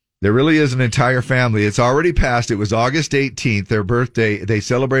 There really is an entire family. It's already passed. It was August 18th, their birthday. They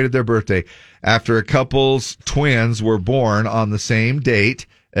celebrated their birthday after a couple's twins were born on the same date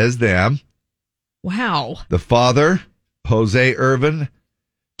as them. Wow. The father, Jose Irvin,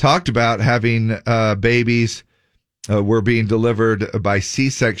 talked about having babies were being delivered by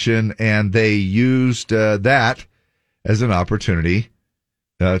C-section, and they used that as an opportunity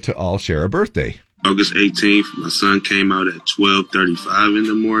to all share a birthday. August 18th, my son came out at 12:35 in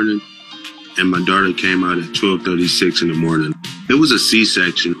the morning, and my daughter came out at 12:36 in the morning. It was a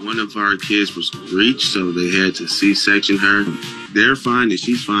C-section. One of our kids was breached, so they had to C-section her. They're fine and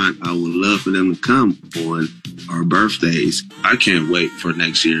she's fine. I would love for them to come on our birthdays. I can't wait for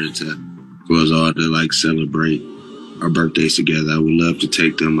next year for us all to celebrate our birthdays together. I would love to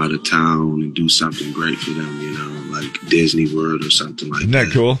take them out of town and do something great for them, like Disney World or something like that. Isn't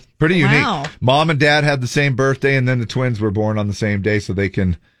that cool? Pretty unique. Wow. Mom and dad had the same birthday, and then the twins were born on the same day, so they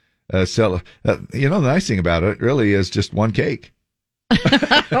can sell. The nice thing about it really is just one cake.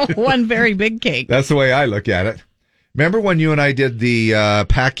 One very big cake. That's the way I look at it. Remember when you and I did the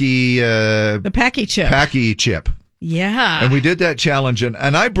Packy chip? Packy chip. Yeah. And we did that challenge, and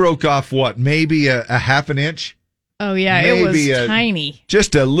I broke off maybe a half an inch. Oh yeah, it was tiny.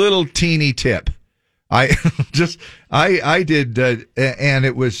 Just a little teeny tip. I did, and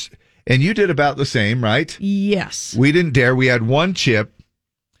it was, and you did about the same, right? Yes. We didn't dare. We had one chip.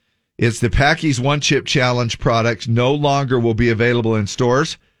 It's the Packy's One Chip Challenge products no longer will be available in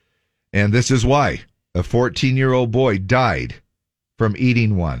stores, and this is why. A 14-year-old boy died from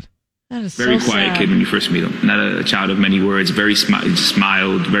eating one. That is very so quiet sad. kid when you first meet him. Not a child of many words. Very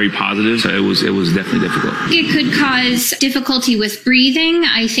smiled, very positive. So it was definitely difficult. It could cause difficulty with breathing.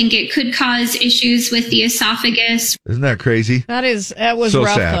 I think it could cause issues with the esophagus. Isn't that crazy? That was So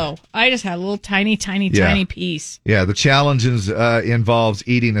rough sad. though. I just had a little tiny piece. Yeah, the challenge involves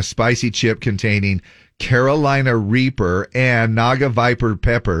eating a spicy chip containing Carolina Reaper and Naga Viper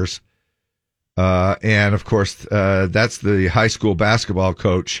peppers. And of course, that's the high school basketball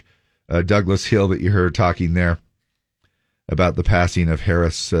coach, Douglas Hill, that you heard talking there about the passing of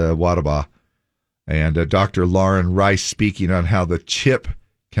Harris Wadabaugh, and Dr. Lauren Rice speaking on how the chip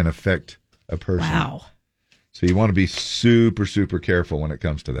can affect a person. Wow. So you want to be super, super careful when it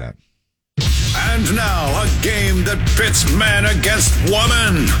comes to that. And now, a game that pits man against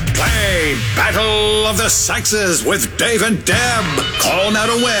woman. Play Battle of the Sexes with Dave and Deb. Call now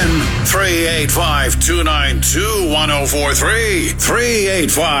to win. 385-292-1043.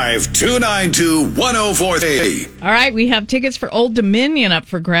 385-292-1043. All right, we have tickets for Old Dominion up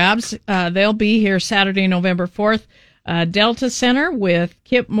for grabs. They'll be here Saturday, November 4th. Delta Center with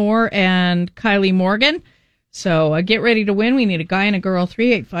Kip Moore and Kylie Morgan. So get ready to win. We need a guy and a girl.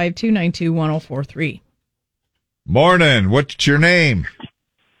 385-292-1043. Morning. What's your name?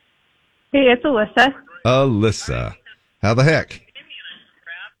 Hey, it's Alyssa. Alyssa. How the heck?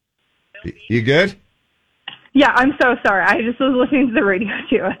 You good? Yeah, I'm so sorry. I just was listening to the radio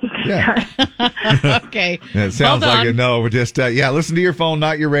too. Yeah. Okay. It sounds Hold like on. a no. We're just, listen to your phone,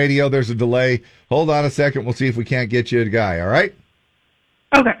 not your radio. There's a delay. Hold on a second. We'll see if we can't get you a guy. All right?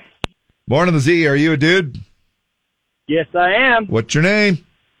 Okay. Morning, the Z. Are you a dude? Yes, I am. What's your name?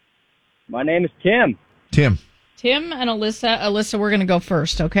 My name is Tim. Tim. Tim and Alyssa. Alyssa, we're going to go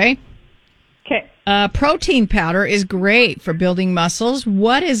first, okay? Okay. Protein powder is great for building muscles.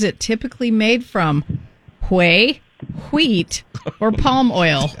 What is it typically made from? Whey, wheat, or palm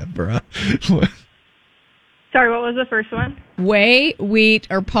oil? Sorry, what was the first one? Whey, wheat,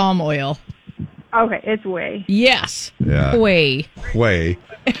 or palm oil? Okay, it's whey. Yes. Yeah. Whey. Whey.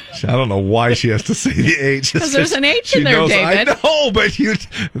 I don't know why she has to say the H. Because there's an H in She there, knows- David. I know, but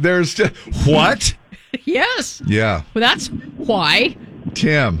there's what? Yes. Yeah. Well, that's why.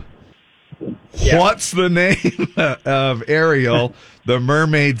 Tim. What's the name of Ariel, the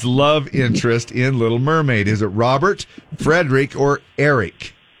mermaid's love interest in Little Mermaid? Is it Robert, Frederick, or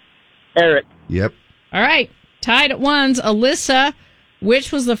Eric? Eric. Yep. All right. Tied at ones. Alyssa,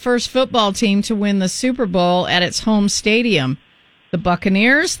 which was the first football team to win the Super Bowl at its home stadium? The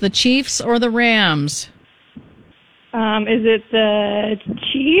Buccaneers, the Chiefs, or the Rams? Is it the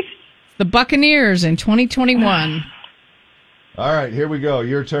Chiefs? The Buccaneers in 2021. All right, here we go.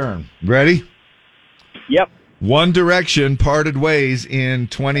 Your turn. Ready? Yep. One Direction parted ways in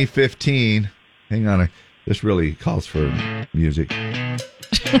 2015. Hang on. This really calls for music.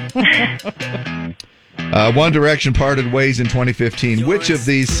 One Direction parted ways in 2015. Which of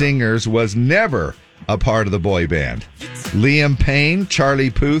these singers was never a part of the boy band? Liam Payne, Charlie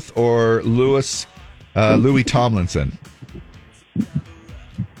Puth, or Louis Tomlinson?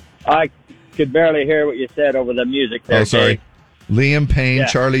 I could barely hear what you said over the music there. Oh, sorry. Dave. Liam Payne, Yeah.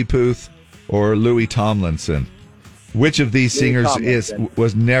 Charlie Puth, or Louis Tomlinson? Which of these Louis singers Tomlinson.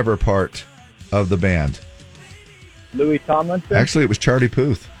 was never part of the band? Louis Tomlinson? Actually, it was Charlie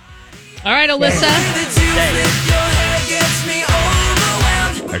Puth. All right, Alyssa.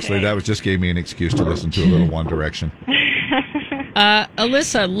 Actually, that just gave me an excuse to listen to a little One Direction.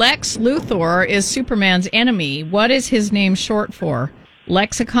 Alyssa, Lex Luthor is Superman's enemy. What is his name short for?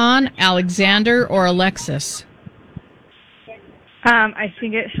 Lexicon, Alexander, or Alexis? I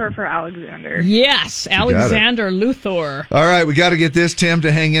think it's short for Alexander. Yes, Alexander Luthor. All right, we got to get this, Tim,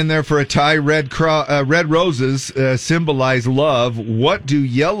 to hang in there for a tie. Red roses symbolize love. What do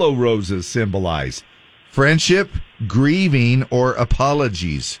yellow roses symbolize? Friendship, grieving, or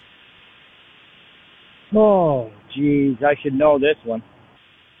apologies? Oh, geez. I should know this one.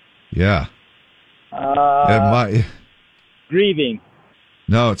 Yeah. Grieving.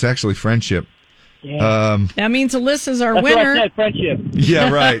 No, it's actually friendship. Yeah. That means Alyssa's our That's winner. what I said, friendship. Yeah,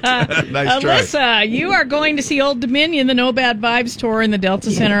 right. Nice try. Alyssa, you are going to see Old Dominion, the No Bad Vibes tour in the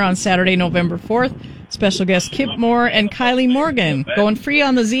Delta Center on Saturday, November 4th. Special guest Kip Moore and Kylie Morgan. Going free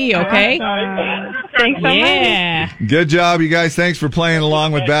on the Z, okay? Thanks so much. Yeah. Good job, you guys. Thanks for playing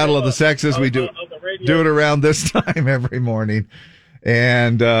along with Battle of the Sexes. We do it around this time every morning.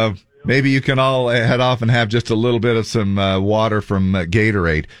 And maybe you can all head off and have just a little bit of some water from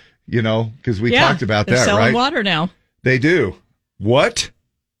Gatorade. You know, because we talked about they're that, selling right? water now. They do. What?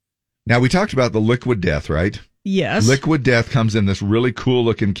 Now, we talked about the Liquid Death, right? Yes. Liquid Death comes in this really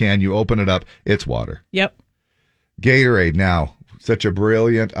cool-looking can. You open it up, it's water. Yep. Gatorade, now. Such a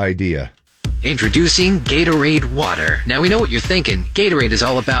brilliant idea. Introducing Gatorade Water. Now we know what you're thinking. Gatorade is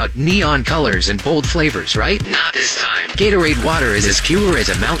all about neon colors and bold flavors, right? Not this time. Gatorade Water is as pure as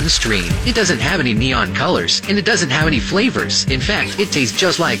a mountain stream. It doesn't have any neon colors, and it doesn't have any flavors. In fact, it tastes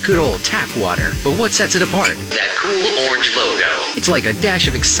just like good old tap water. But what sets it apart? That cool orange logo. It's like a dash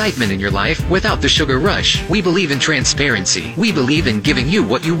of excitement in your life without the sugar rush. We believe in transparency. We believe in giving you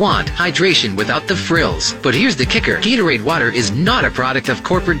what you want. Hydration without the frills. But here's the kicker. Gatorade Water is not a product of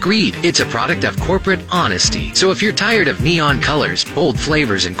corporate greed. It's a product of corporate honesty. So if you're tired of neon colors, bold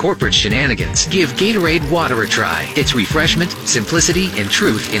flavors, and corporate shenanigans, give Gatorade Water a try. It's refreshment, simplicity, and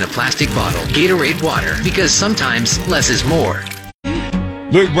truth in a plastic bottle. Gatorade Water, because sometimes less is more.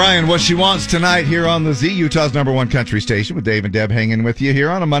 Luke Bryan, What She Wants tonight here on the Z, Utah's #1 country station, with Dave and Deb hanging with you here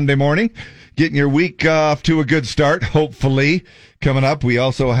on a Monday morning, getting your week off to a good start, hopefully. Coming up, we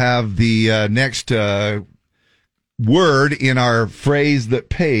also have the next word in our phrase that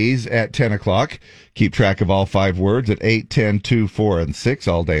pays at 10 o'clock. Keep track of all 5 words at 8, 10, 2, 4, and 6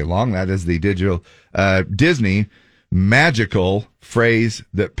 all day long. That is the digital Disney magical phrase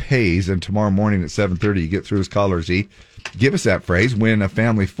that pays. And tomorrow morning at 7:30, you get through his Caller Z. Give us that phrase, win a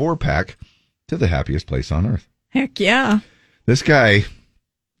family 4-pack to the happiest place on earth. Heck yeah. This guy,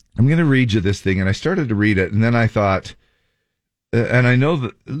 I'm going to read you this thing, and I started to read it, and then I thought, and I know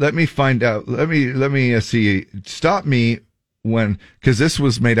that, let me find out, let me see, stop me when, because this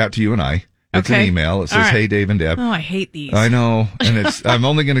was made out to you and I. It's an email. It says, Hey, Dave and Deb. Oh, I hate these. I know, and I'm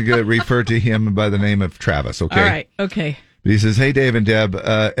only going to refer to him by the name of Travis, okay? All right, okay. But he says, Hey, Dave and Deb,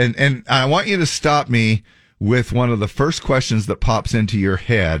 and I want you to stop me with one of the first questions that pops into your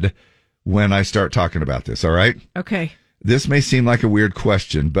head when I start talking about this, all right? Okay. This may seem like a weird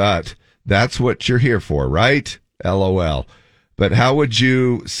question, but that's what you're here for, right? LOL. But how would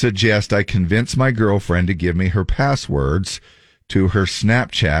you suggest I convince my girlfriend to give me her passwords to her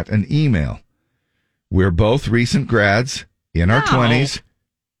Snapchat and email? We're both recent grads in our 20s.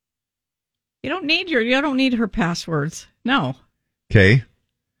 You don't need her passwords. No. Okay.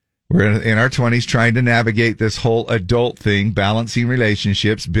 We're in our 20s trying to navigate this whole adult thing, balancing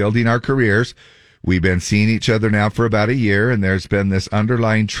relationships, building our careers. We've been seeing each other now for about a year, and there's been this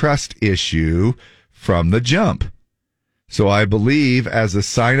underlying trust issue from the jump. So I believe, as a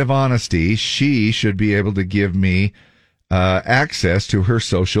sign of honesty, she should be able to give me access to her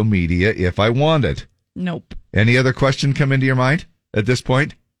social media if I want it. Nope. Any other question come into your mind at this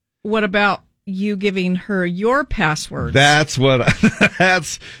point? What about you giving her your passwords? That's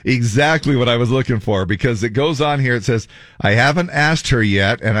exactly what I was looking for, because it goes on here. It says, I haven't asked her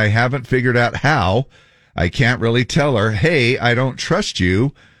yet, and I haven't figured out how. I can't really tell her, hey, I don't trust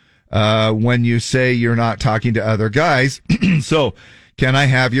you when you say you're not talking to other guys. So can I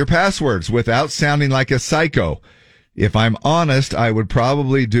have your passwords without sounding like a psycho? If I'm honest, I would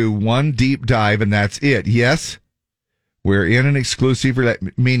probably do one deep dive and that's it. Yes? We're in an exclusive,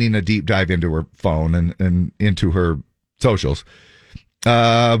 meaning a deep dive into her phone and into her socials,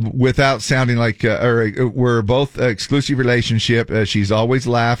 without sounding like, we're both exclusive relationship. She's always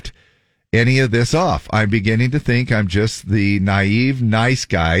laughed any of this off. I'm beginning to think I'm just the naive, nice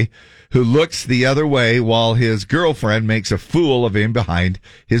guy who looks the other way while his girlfriend makes a fool of him behind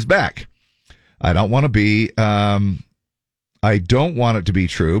his back. I don't want to be, I don't want it to be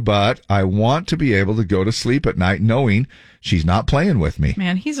true, but I want to be able to go to sleep at night knowing she's not playing with me.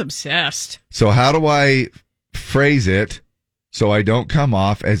 Man, he's obsessed. So how do I phrase it so I don't come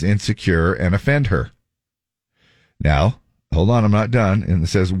off as insecure and offend her? Now, hold on, I'm not done. And it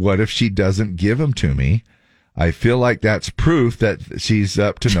says, what if she doesn't give them to me? I feel like that's proof that she's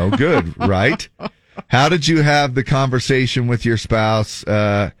up to no good, right? How did you have the conversation with your spouse?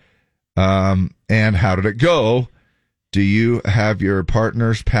 And how did it go? Do you have your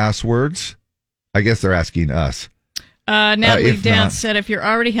partner's passwords? I guess they're asking us. Natalie Dance said, if you're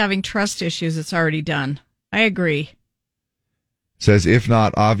already having trust issues, it's already done. I agree. Says, if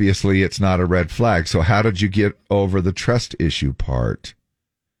not, obviously it's not a red flag. So how did you get over the trust issue part?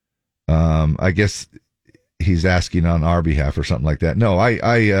 I guess he's asking on our behalf or something like that. No,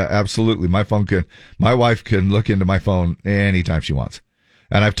 I absolutely, my wife can look into my phone anytime she wants.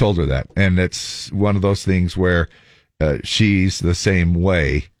 And I've told her that. And it's one of those things where she's the same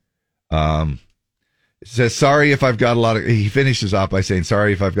way. It says, sorry if I've got he finishes off by saying,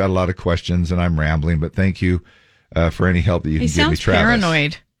 sorry if I've got a lot of questions and I'm rambling, but thank you for any help that you can give me, Travis. He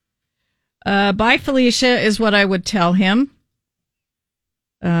sounds paranoid. Bye, Felicia, is what I would tell him.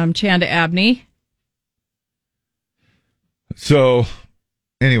 Chanda Abney. So,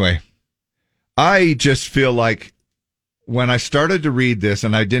 anyway, I just feel like when I started to read this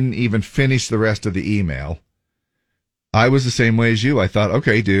and I didn't even finish the rest of the email, I was the same way as you. I thought,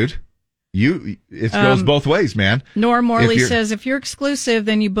 okay, dude, it goes both ways, man. Nora Morley says, if you're exclusive,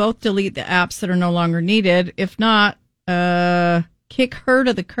 then you both delete the apps that are no longer needed. If not, kick her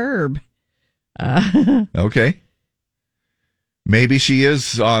to the curb. Okay. Maybe she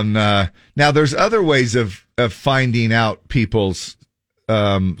is on. Now, there's other ways of finding out people's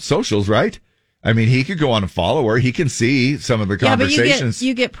socials, right? I mean, he could go on and follow her. He can see some of the conversations. But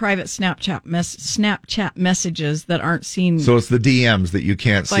you get private Snapchat messages that aren't seen. So it's the DMs that you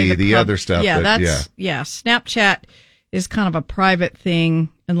can't see. The other stuff. Yeah, Snapchat is kind of a private thing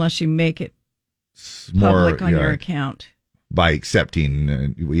unless you make it public on your account. By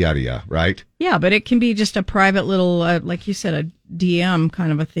accepting, yada, yada, right? Yeah, but it can be just a private little, like you said, a DM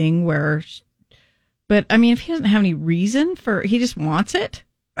kind of a thing where. But, I mean, if he doesn't have any reason he just wants it.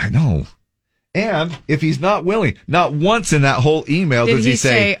 I know. And if he's not willing, not once in that whole email does he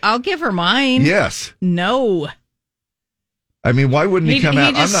say, I'll give her mine. Yes. No. I mean, why wouldn't he come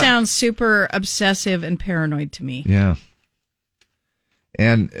out? He just sounds super obsessive and paranoid to me. Yeah.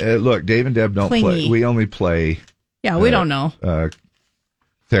 And look, Dave and Deb don't play. We only play. Yeah, we don't know.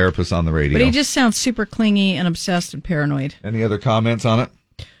 Therapists on the radio. But he just sounds super clingy and obsessed and paranoid. Any other comments on it?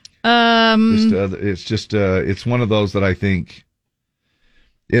 It's one of those that I think,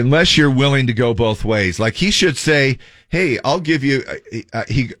 unless you're willing to go both ways, like he should say, hey, I'll give you,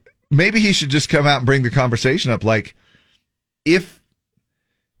 maybe he should just come out and bring the conversation up. Like,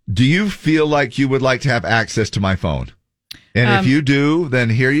 do you feel like you would like to have access to my phone? And if you do, then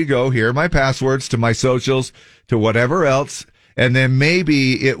here you go. Here are my passwords to my socials, to whatever else. And then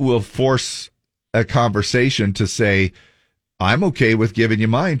maybe it will force a conversation to say, I'm okay with giving you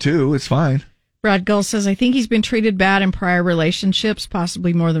mine too. It's fine. Brad Gull says, I think he's been treated bad in prior relationships,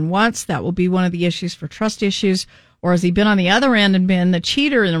 possibly more than once. That will be one of the issues for trust issues. Or has he been on the other end and been the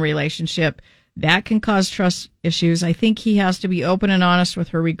cheater in the relationship? That can cause trust issues. I think he has to be open and honest with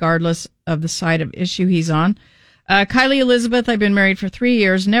her regardless of the side of issue he's on. Kylie Elizabeth, I've been married for 3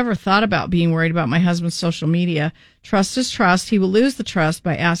 years. Never thought about being worried about my husband's social media. Trust is trust. He will lose the trust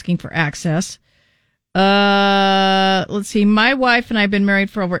by asking for access. Let's see. My wife and I have been married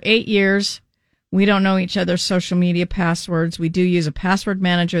for over 8 years. We don't know each other's social media passwords. We do use a password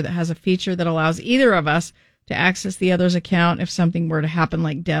manager that has a feature that allows either of us to access the other's account if something were to happen,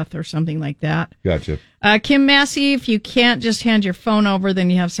 like death or something like that. Gotcha. Kim Massey, if you can't just hand your phone over, then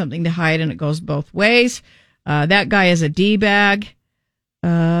you have something to hide, and it goes both ways. That guy is a D-bag.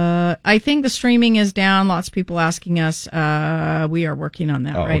 I think the streaming is down. Lots of people asking us. We are working on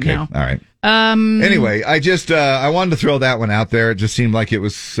that now. All right. Anyway, I wanted to throw that one out there. It just seemed like it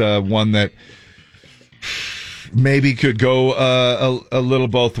was one that maybe could go a little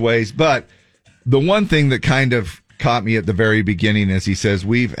both ways. But the one thing that kind of caught me at the very beginning is he says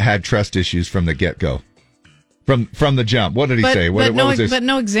we've had trust issues from the get-go, from the jump. What did he say? What was this? But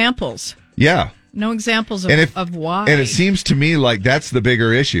no examples. Yeah. No examples of why. And it seems to me like that's the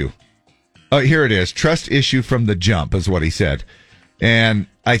bigger issue. Oh, here it is. Trust issue from the jump is what he said. And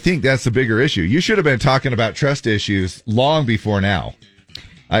I think that's the bigger issue. You should have been talking about trust issues long before now.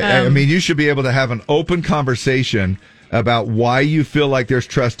 I mean, you should be able to have an open conversation about why you feel like there's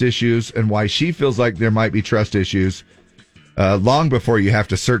trust issues and why she feels like there might be trust issues long before you have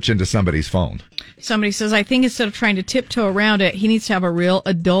to search into somebody's phone. Somebody says, I think instead of trying to tiptoe around it, he needs to have a real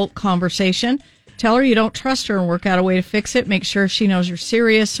adult conversation. Tell her you don't trust her and work out a way to fix it. Make sure she knows you're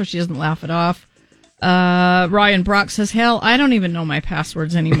serious so she doesn't laugh it off. Ryan Brock says, hell, I don't even know my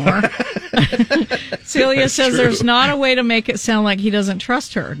passwords anymore. Celia That's says true. there's not a way to make it sound like he doesn't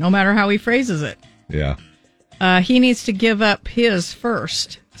trust her, no matter how he phrases it. Yeah. He needs to give up his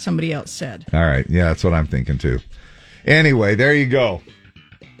first, somebody else said. All right. Yeah, that's what I'm thinking too. Anyway, there you go.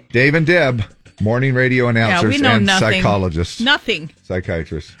 Dave and Deb, morning radio announcers we know and nothing. psychologists. Nothing.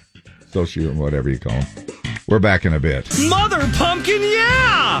 Psychiatrists, sociologists, whatever you call them. We're back in a bit. Mother Pumpkin,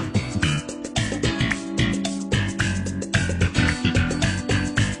 yeah!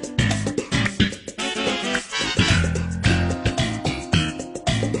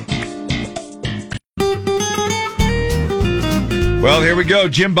 Well, here we go.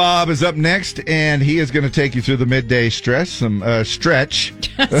 Jim Bob is up next, and he is going to take you through the midday stretch. Same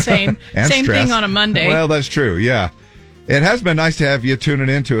and thing stress. on a Monday. Well, that's true. Yeah. It has been nice to have you tuning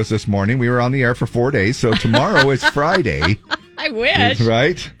in to us this morning. We were on the air for 4 days, so tomorrow is Friday. I wish.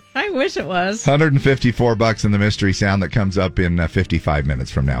 Right? I wish it was. $154 in the mystery sound that comes up in 55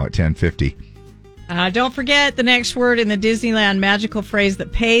 minutes from now at 10:50. Don't forget the next word in the Disneyland magical phrase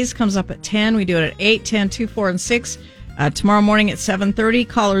that pays comes up at 10. We do it at 8, 10, 2, 4, and 6. Tomorrow morning at 7:30,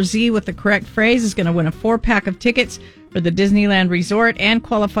 caller Z with the correct phrase is going to win a 4-pack of tickets for the Disneyland Resort and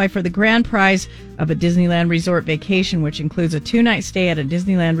qualify for the grand prize of a Disneyland Resort vacation, which includes a 2-night stay at a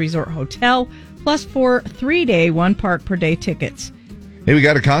Disneyland Resort hotel, plus 4 3-day, 1 park per day tickets. Hey, we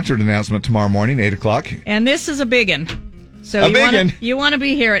got a concert announcement tomorrow morning, 8 o'clock. And this is a biggin'. So you want to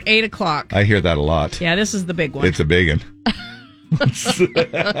be here at 8 o'clock. I hear that a lot. Yeah, this is the big one. It's a big one.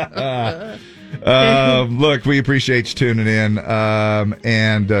 Look, we appreciate you tuning in.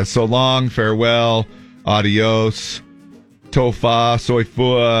 And so long, farewell, adios, tofa, soy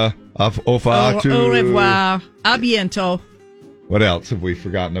fua, ofa, tu. Au revoir. A biento. What else have we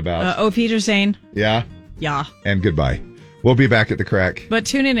forgotten about? Auf Wiedersehen. Yeah? Yeah. And goodbye. We'll be back at the crack. But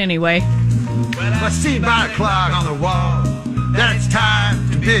tune in anyway. I see by the clock on the wall that it's time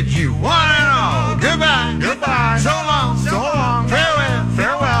to bid you one and all goodbye. Goodbye. So long. So long. Farewell.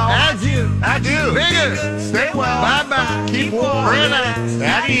 Farewell. Adieu. Adieu. Be good. Stay well. Bye bye. Keep warm. Relax.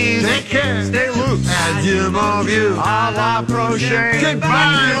 At ease. Take care. Stay loose. Adieu, mon vieux. A la prochaine.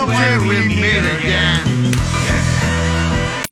 Goodbye until we meet again.